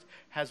Christ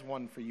has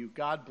won for you.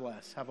 God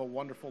bless. Have a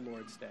wonderful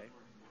Lord's Day.